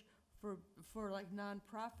storage for like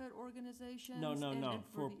nonprofit organizations? No, and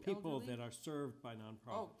for the people elderly? that are served by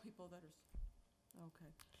nonprofits. Oh, people that are, okay.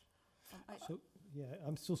 so, yeah,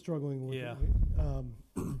 I'm still struggling with Yeah.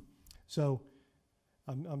 it. So,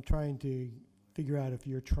 I'm trying to figure out if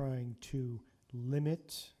you're trying to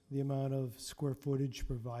limit the amount of square footage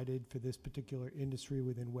provided for this particular industry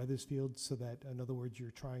within Weathersfield, so that, in other words,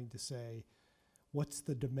 you're trying to say, what's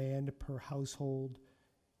the demand per household?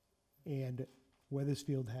 And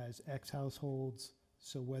Weathersfield has X households,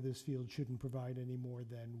 so Weathersfield shouldn't provide any more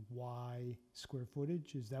than Y square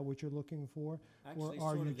footage? Is that what you're looking for? Actually,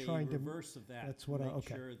 are sort you of the trying to- reverse of that. that's what I- Make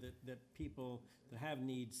okay. sure that people that have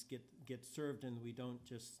needs get served, and we don't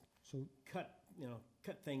just So, cut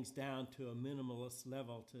things down to a minimalist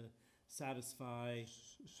level to satisfy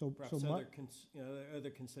so perhaps my, other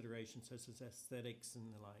considerations such as aesthetics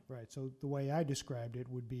and the like. right, so the way I described it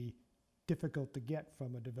would be difficult to get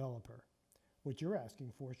from a developer. What you're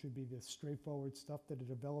asking for should be the straightforward stuff that a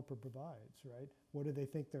developer provides, right? What do they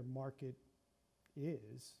think their market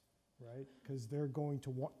is, right? Because they're going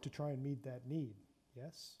to want to try and meet that need,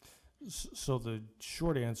 yes? So the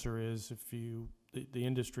short answer is, if the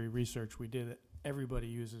industry research we did, everybody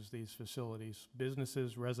uses these facilities.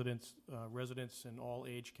 Businesses, residents in all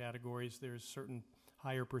age categories. There's certain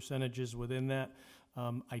higher percentages within that.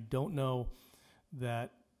 I don't know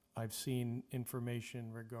that I've seen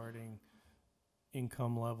information regarding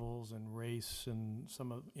income levels and race and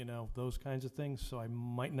some of, you know, those kinds of things. So I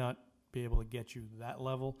might not be able to get you that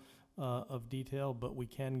level of detail, but we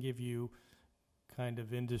can give you kind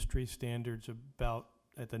of industry standards about,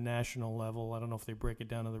 at the national level, I don't know if they break it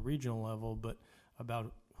down to the regional level, but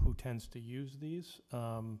about who tends to use these,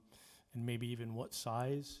 and maybe even what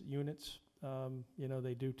size units, you know,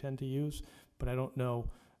 they do tend to use. But I don't know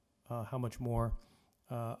how much more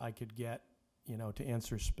I could get, you know, to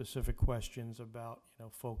answer specific questions about, you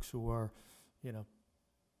know, folks who are, you know,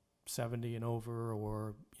 70 and over,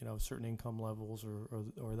 or, you know, certain income levels,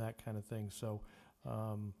 or that kind of thing. So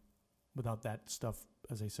without that stuff,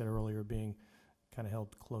 as I said earlier, being kind of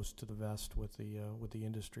held close to the vest with the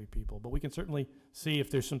industry people. But we can certainly see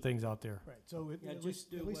if there's some things out there. Right, so Yeah, at just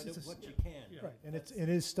least, do at least it's a what you can. right, and it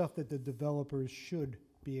is stuff that the developers should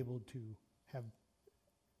be able to have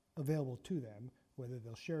available to them, Whether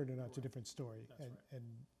they'll share it or not, it's a different story. That's And, right. and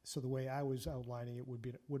so the way I was outlining it would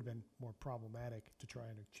have been more problematic to try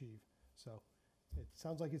and achieve. So it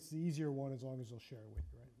sounds like it's the easier one as long as they'll share it with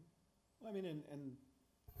you, right? Well, I mean, and,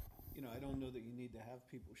 you know, I don't know that you need to have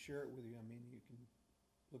people share it with you. I mean, you can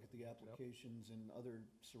look at the applications in other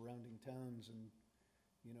surrounding towns and,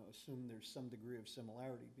 you know, assume there's some degree of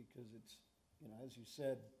similarity, because it's, you know, as you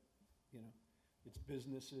said, you know, it's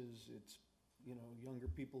businesses, it's, you know, younger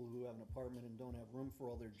people who have an apartment and don't have room for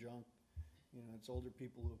all their junk. You know, it's older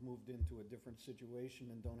people who have moved into a different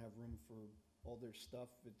situation and don't have room for all their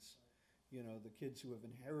stuff. It's, you know, the kids who have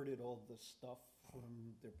inherited all the stuff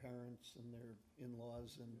from their parents and their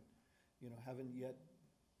in-laws and, you know, haven't yet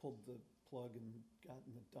pulled the plug and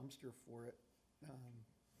gotten the dumpster for it.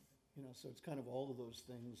 You know, so it's kind of all of those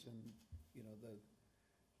things, and, you know, the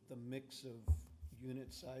mix of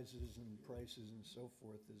unit sizes and prices and so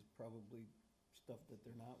forth is probably stuff that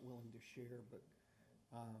they're not willing to share, but,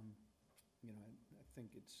 you know, I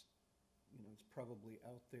think it's, you know, it's probably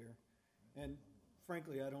out there. And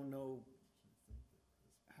frankly, I don't know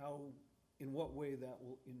how, in what way that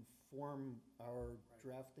will inform our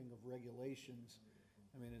drafting of regulations.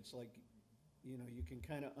 I mean, it's like, you know, you can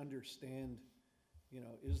kind of understand, you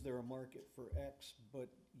know, is there a market for X, but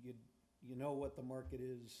you know what the market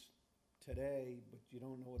is today, but you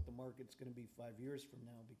don't know what the market's gonna be 5 years from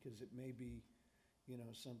now, because it may be, you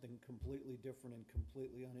know, something completely different and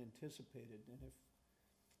completely unanticipated. And if,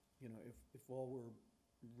 you know, if all we're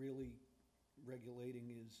really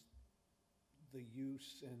regulating is the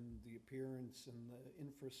use and the appearance and the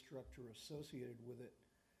infrastructure associated with it,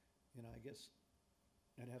 you know, I guess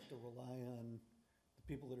I'd have to rely on the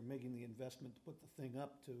people that are making the investment to put the thing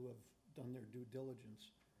up to have done their due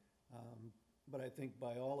diligence. But I think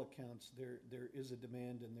by all accounts, there is a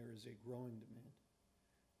demand, and there is a growing demand.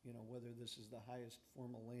 You know, whether this is the highest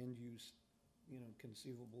form of land use, you know,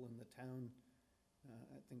 conceivable in the town,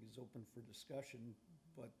 I think is open for discussion.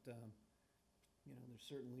 But, you know, there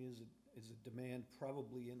certainly is a demand,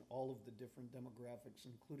 probably in all of the different demographics,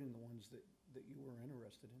 including the ones that you were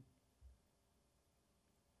interested in.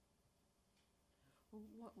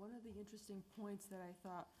 Well, one of the interesting points that I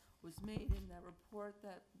thought was made in that report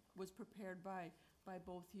that was prepared by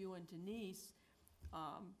both you and Denise,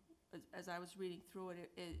 as I was reading through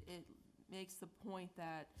it, it makes the point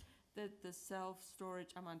that the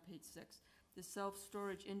self-storage, I'm on page 6, the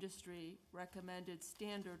self-storage industry recommended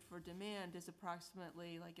standard for demand is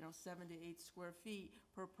approximately 7 to 8 square feet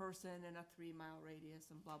per person in a 3-mile radius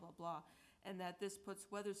and blah, blah, blah. And that this puts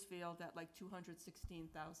Weathersfield at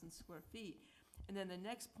 216,000 square feet. And then the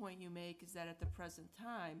next point you make is that at the present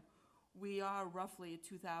time, we are roughly at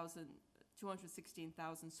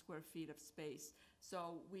 216,000 square feet of space.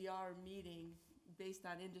 So we are meeting, based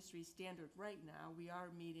on industry standard right now, we are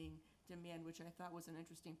meeting demand, which I thought was an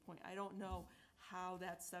interesting point. I don't know how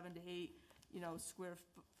that 7 to 8, square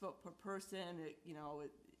foot per person,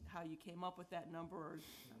 how you came up with that number, or,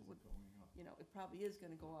 it probably is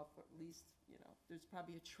gonna go up, or at least, there's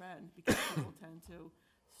probably a trend, because people tend to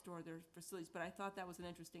store their facilities. But I thought that was an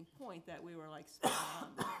interesting point, that we were spot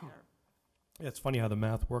on there. Yeah, it's funny how the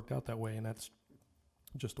math worked out that way, and that's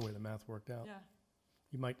just the way the math worked out. Yeah,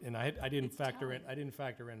 You might, and I didn't It's factor in, telling. I didn't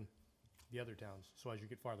factor in the other towns. So as you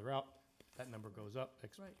get farther out, that number goes up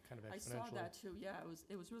right. kind of I exponentially. saw that too, yeah, it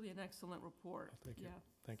was really an excellent report, Thank you. yeah.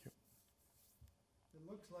 Thank you. It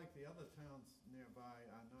looks like the other towns nearby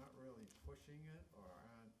are not really pushing it or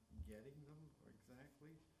aren't getting them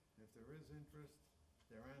exactly. If there is interest,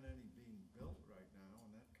 there aren't any being built right now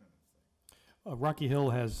and that kind of thing. Rocky Hill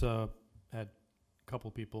has had a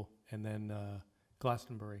couple people, and then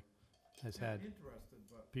Glastonbury has They're had interested,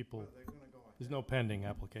 but people. are they gonna go ahead? There's no pending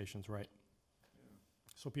applications, right? Yeah.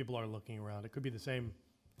 So people are looking around. It could be the same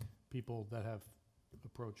people that have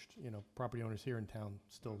approached, property owners here in town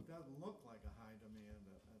still. It doesn't look like a high demand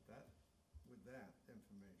at that, with that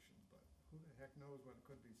information, but who the heck knows what it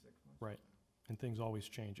could be 6 months from Right. now. And things always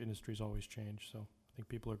change. Industries always change. So I think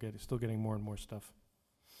people are still getting more and more stuff.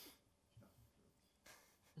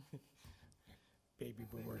 Baby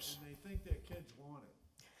boomers. And they think their kids want it.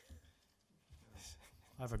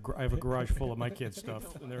 I have a garage full of my kids'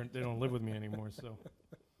 stuff, and they don't live with me anymore. So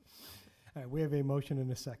All right, we have a motion and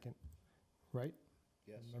a second, right?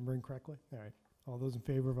 Yes. Remembering correctly? All right. All those in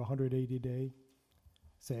favor of 180-day,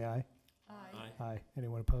 say aye. Aye. Aye.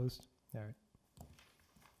 Anyone opposed? All right.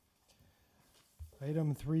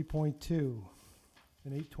 Item 3.2, an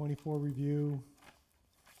 824 review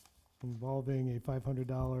involving a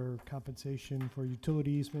 $500 compensation for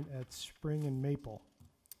utility easement at Spring and Maple.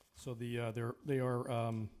 So they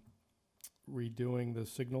are redoing the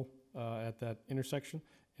signal at that intersection,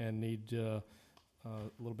 and need a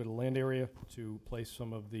little bit of land area to place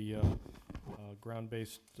some of the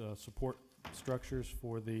ground-based support structures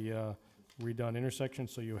for the redone intersection.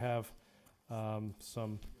 So you have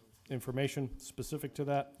some information specific to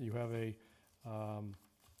that. You have a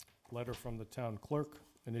letter from the town clerk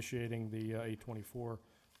initiating the 824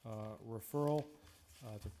 referral.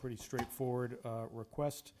 It's a pretty straightforward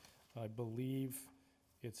request. I believe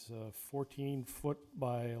it's a 14-foot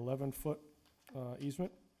by 11-foot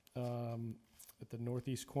easement at the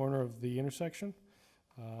northeast corner of the intersection.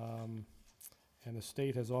 And the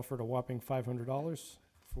state has offered a whopping $500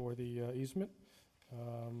 for the easement.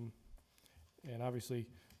 And obviously,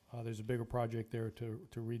 there's a bigger project there to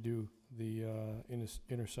redo the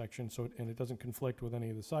intersection, so and it doesn't conflict with any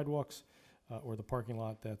of the sidewalks or the parking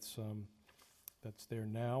lot that's there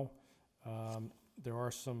now.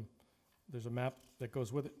 There's a map that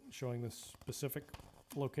goes with it showing the specific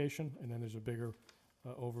location, and then there's a bigger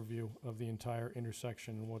overview of the entire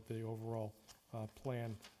intersection and what the overall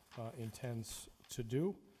plan intends to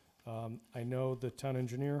do. I know the town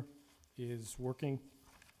engineer is working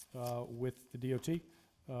with the DOT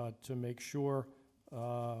to make sure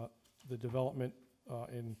the development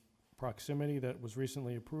in proximity that was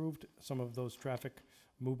recently approved, some of those traffic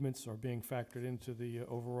movements are being factored into the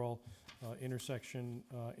overall intersection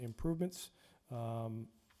improvements. And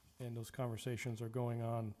those conversations are going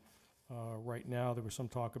on right now. There was some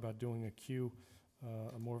talk about doing a queue,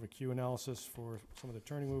 more of a queue analysis for some of the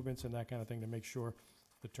turning movements and that kind of thing to make sure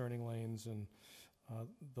the turning lanes and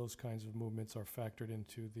those kinds of movements are factored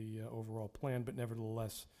into the overall plan. But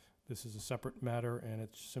nevertheless, this is a separate matter, and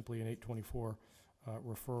it's simply an 824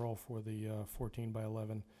 referral for the 14 by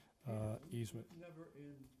 11 easement. Never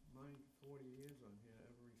in my 40 years on here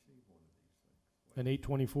ever received one of these things. An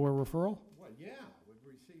 824 referral? Well, yeah, we've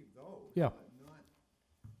received those. Yeah. But not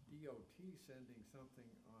DOT sending something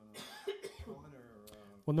on a corner.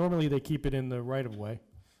 Well, normally they keep it in the right-of-way,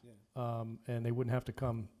 Yeah. and they wouldn't have to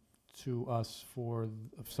come to us for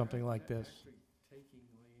something like this. Actually taking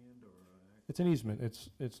land or. It's an easement.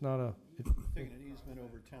 It's not a, Taking an easement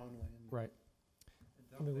over town land. right.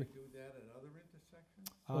 Don't they do that at other intersections?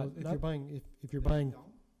 Well, if not- you're buying, if you're They buying, don't?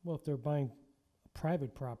 well, if they're buying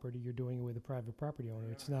private property, you're doing it with a private property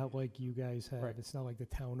owner. It's Yeah. not like you guys have, Right. it's not like the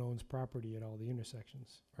town owns property at all the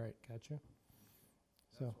intersections. Right. Gotcha?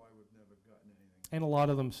 That's So- why we've never gotten anything. And a lot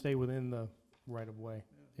of them stay within the right-of-way.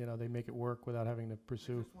 Yeah. You know, they make it work without having to I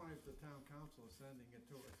pursue. just wonder if the town council is sending it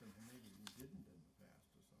to us and maybe we didn't in the past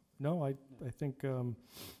or something. No, I think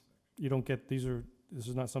you don't get, this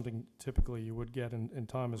is not something typically you would get, and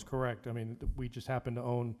Tom is correct. I mean, we just happen to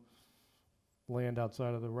own land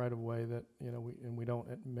outside of the right-of-way that, you know, we don't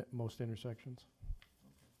at most intersections.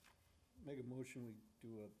 Make a motion, we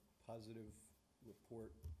do a positive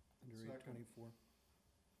report under Second. 824.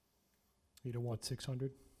 You don't want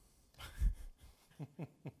 600?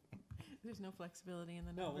 There's no flexibility in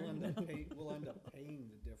the No, number. we'll end up paying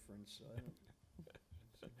the difference, so I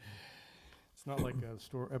don't. It's not like a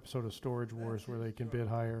episode of Storage Wars where they can bid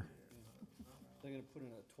higher. They're gonna put in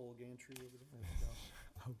a toll gantry over there.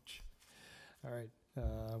 Ouch. All right,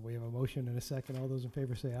 we have a motion and a second. All those in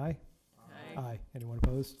favor say aye. Aye. Anyone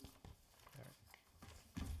opposed?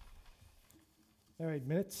 All right,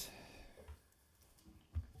 minutes.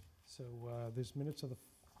 So there's minutes of the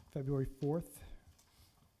February 4th.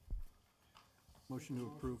 Motion to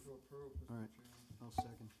approve. Motion to approve, Mr. All right. Chairman. I'll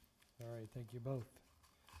second. All right, thank you both.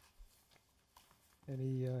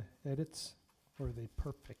 Any edits, or are they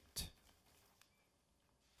perfect?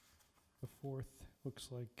 The 4th, looks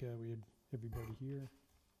like we had everybody here.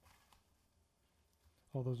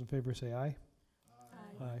 All those in favor say aye.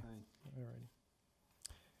 Aye. Aye. All righty.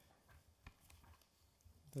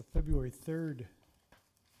 The February 3rd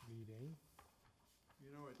meeting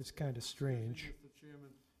You know, is kind of strange. Mr.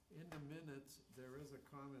 Chairman, in the minutes, there is a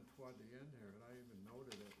comment toward the end here, and I even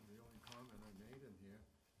noted it, and the only comment I made in here,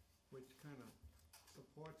 which kind of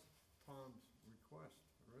supports Tom's request,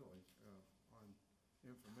 really, on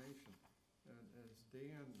information. And as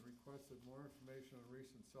Dan requested more information on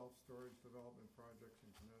recent self-storage development projects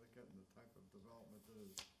in Connecticut and the type of development that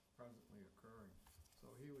is presently occurring. So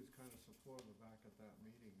he was kind of supportive back at that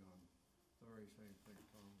meeting on the very same thing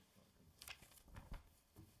Tom was talking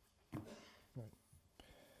about.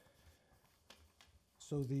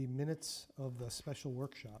 So the minutes of the special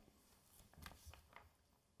workshop,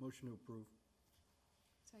 Motion to approve.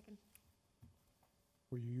 Second.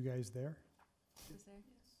 were you guys there? Was there?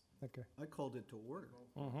 Okay. I called it to order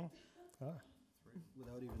Mm-hmm. Ah,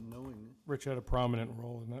 without even knowing it. Rich had a prominent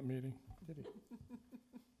role in that meeting. did he?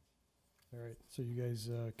 All right, so you guys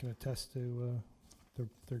can attest to,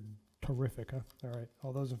 they're terrific, huh? All right,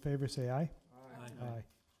 all those in favor say aye. Aye.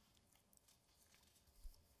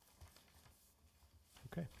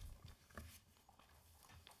 Okay.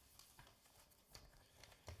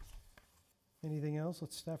 Anything else?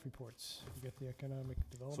 Let's staff reports. We got the economic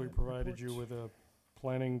development. So we provided you reports. with a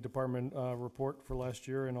planning department report for last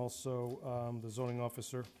year, and also the zoning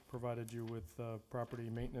officer provided you with property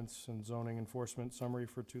maintenance and zoning enforcement summary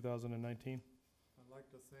for 2019. I'd like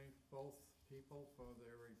to thank both people for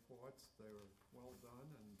their reports. They were well done,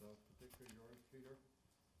 and particularly yours, Peter.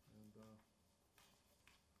 And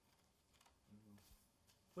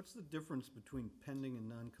What's the difference between pending and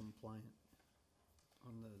non-compliant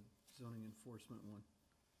on the zoning enforcement one?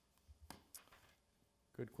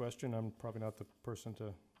 Good question. I'm probably not the person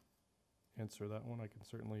to answer that one. I can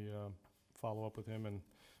certainly follow up with him and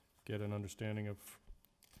get an understanding of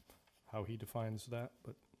how he defines that,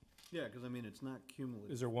 but Yeah, because I mean, it's not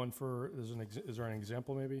cumulative. is there one for, is there an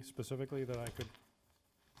example maybe specifically that I could?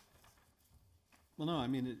 Well, no, I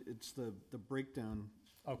mean, it's the breakdown.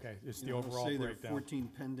 Okay, it's You the know, it'll overall say there are breakdown. 14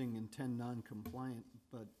 pending and 10 non-compliant,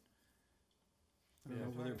 but I don't yeah,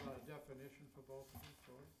 know talk whether, about a definition for both of them,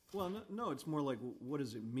 sorry. well, no, it's more like, what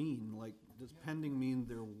does it mean? Like, does pending mean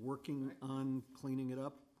they're working on cleaning it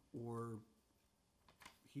up, or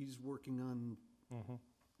he's working on Mhm.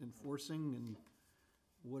 enforcing, and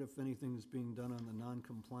what, if anything, is being done on the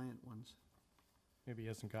non-compliant ones? Maybe he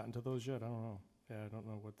hasn't gotten to those yet. I don't know. Yeah, I don't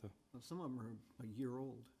know what the, Well, some of them are a year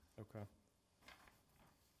old. okay.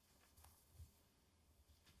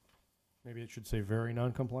 Maybe it should say very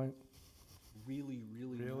non-compliant? Really,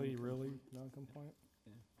 really Really, non-compliant. really non-compliant?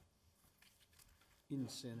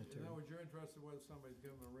 Insanitary. In other words, you're interested whether somebody's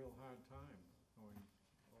giving them a real hard time going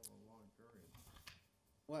over a long period.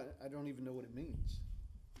 Well, I don't even know what it means.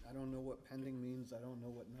 I don't know what pending means, I don't know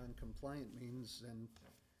what non-compliant means, and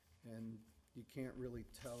you can't really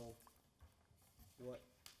tell what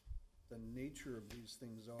the nature of these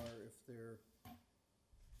things are, if they're,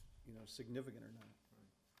 significant or not.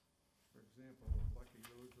 For example, Lucky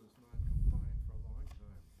Rose was non-compliant for a long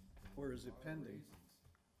time. for Or a is it lot of pending? reasons.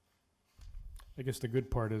 I guess the good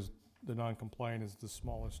part is the non-compliant is the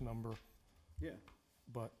smallest number, Yeah,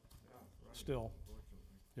 but Yeah, right. still,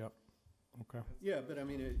 Unfortunately. okay. That's yeah, the but I first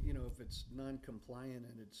mean, one. if it's non-compliant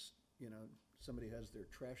and it's, somebody has their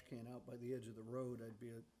trash can out by the edge of the road, I'd be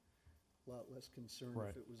a lot less concerned Right.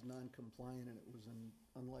 if it was non-compliant and it was an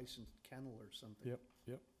unlicensed kennel or something. Yep.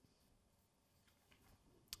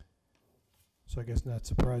 So I guess not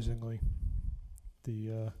surprisingly,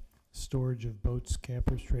 the storage of boats,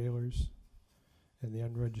 campers, trailers, and the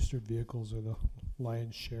unregistered vehicles are the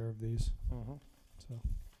lion's share of these, Mhm. so.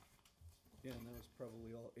 Yeah, and that was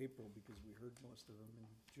probably all April, because we heard most of them in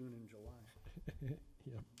June and July. Yep.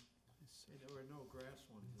 Hey, there were no grass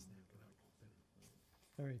ones in there.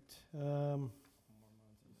 All right.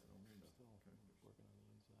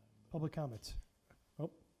 Public comments. Oh,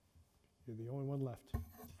 you're the only one left. All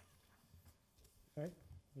right,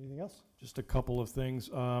 anything else? Just a couple of things.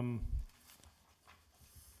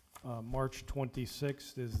 March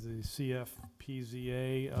 26th is the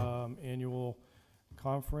CFPZA annual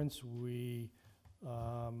conference. We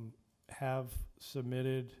have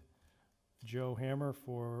submitted Joe Hammer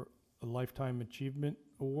for a Lifetime Achievement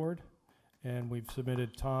Award, and we've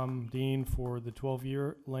submitted Tom Dean for the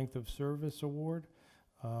 12-year Length of Service Award.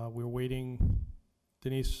 We're waiting,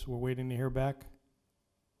 Denise, we're waiting to hear back?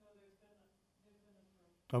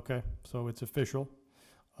 Okay, so it's official.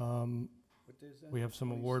 What day is that? We have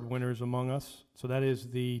some award 26th? winners among us. So that is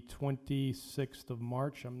the 26th of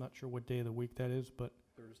March. I'm not sure what day of the week that is, but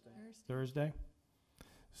Thursday. Thursday.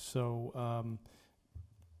 So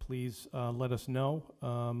please let us know.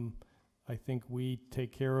 I think we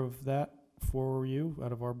take care of that for you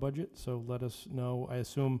out of our budget, so let us know. I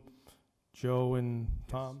assume Joe and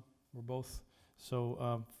Tom were both.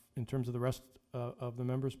 So in terms of the rest of the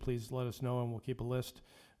members, please let us know, and we'll keep a list.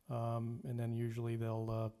 And then usually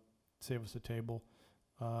they'll save us a table.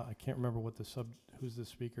 I can't remember what who's the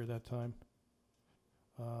speaker that time.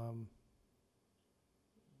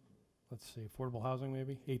 Let's see, affordable housing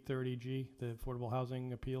maybe, 830G, the Affordable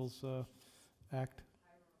Housing Appeals Act.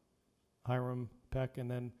 Hiram Peck,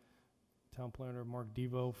 and then Town Planner Mark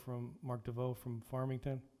DeVoe from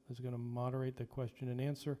Farmington is going to moderate the question and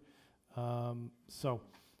answer. So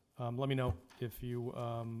let me know if you,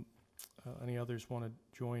 any others want to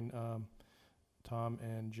join Tom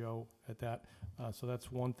and Joe at that. So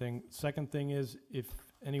that's one thing. Second thing is, if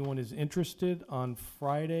anyone is interested, on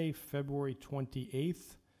Friday, February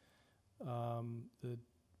 28th, the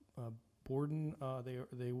Borden,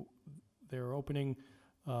 they're opening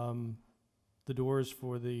the doors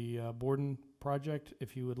for the Borden project.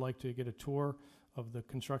 If you would like to get a tour of the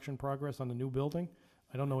construction progress on the new building.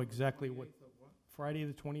 I don't know exactly what, 28th of what? Friday,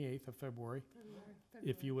 the 28th of February.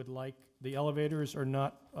 If you would like, the elevators are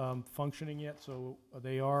not functioning yet, so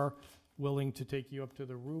they are willing to take you up to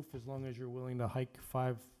the roof as long as you're willing to hike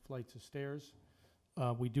 5 flights of stairs.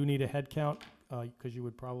 We do need a head count, because you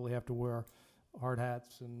would probably have to wear hard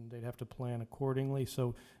hats and they'd have to plan accordingly.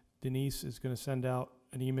 So Denise is going to send out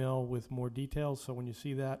an email with more details, so when you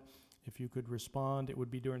see that, if you could respond, it would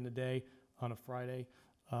be during the day on a Friday.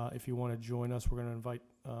 If you want to join us, we're going to invite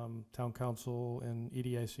town council and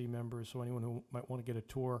EDIC members, so anyone who might want to get a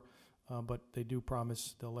tour, but they do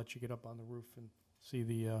promise they'll let you get up on the roof and see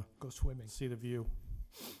the Go swimming. see the view,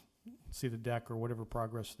 see the deck or whatever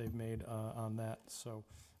progress they've made on that. So,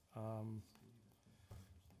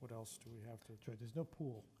 what else do we have to? Sure, there's no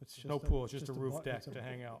pool. It's just No a- pool, it's just a bar- roof deck it's a- to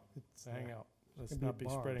hang out, it's, to hang out. Let's gonna be a not be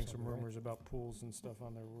bar or spreading some something, right? rumors about pools and stuff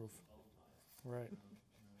on their roof. Right.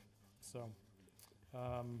 So,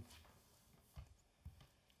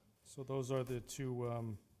 so those are the two,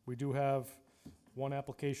 we do have one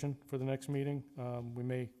application for the next meeting. We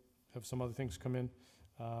may have some other things come in.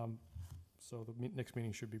 So the next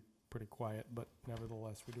meeting should be pretty quiet, but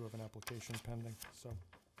nevertheless, we do have an application pending, so.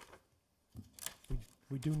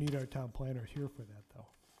 We do need our town planner here for that, though.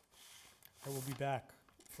 I will be back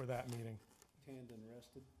for that meeting. Tanned and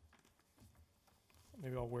rested.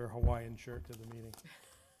 Maybe I'll wear a Hawaiian shirt to the meeting.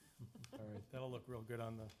 All right, that'll look real good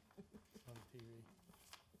on the TV.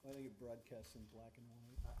 I think it broadcasts in black and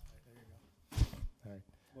white. There you go. All right,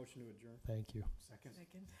 Motion to adjourn. thank you. Second.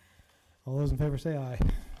 Second. All those in favor say aye.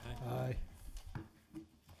 Aye.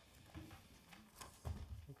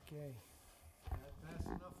 Okay. Fast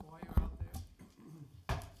enough while you're out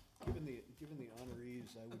there? Given the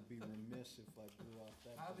honorees, I would be remiss if I blew off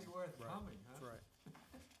that. Hardly time. worth Right. coming, huh? That's right.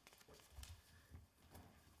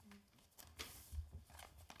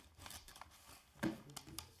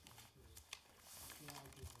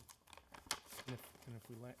 And if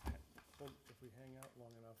we hang out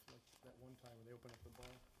long enough, like that one time when they opened up the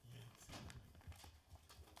bar,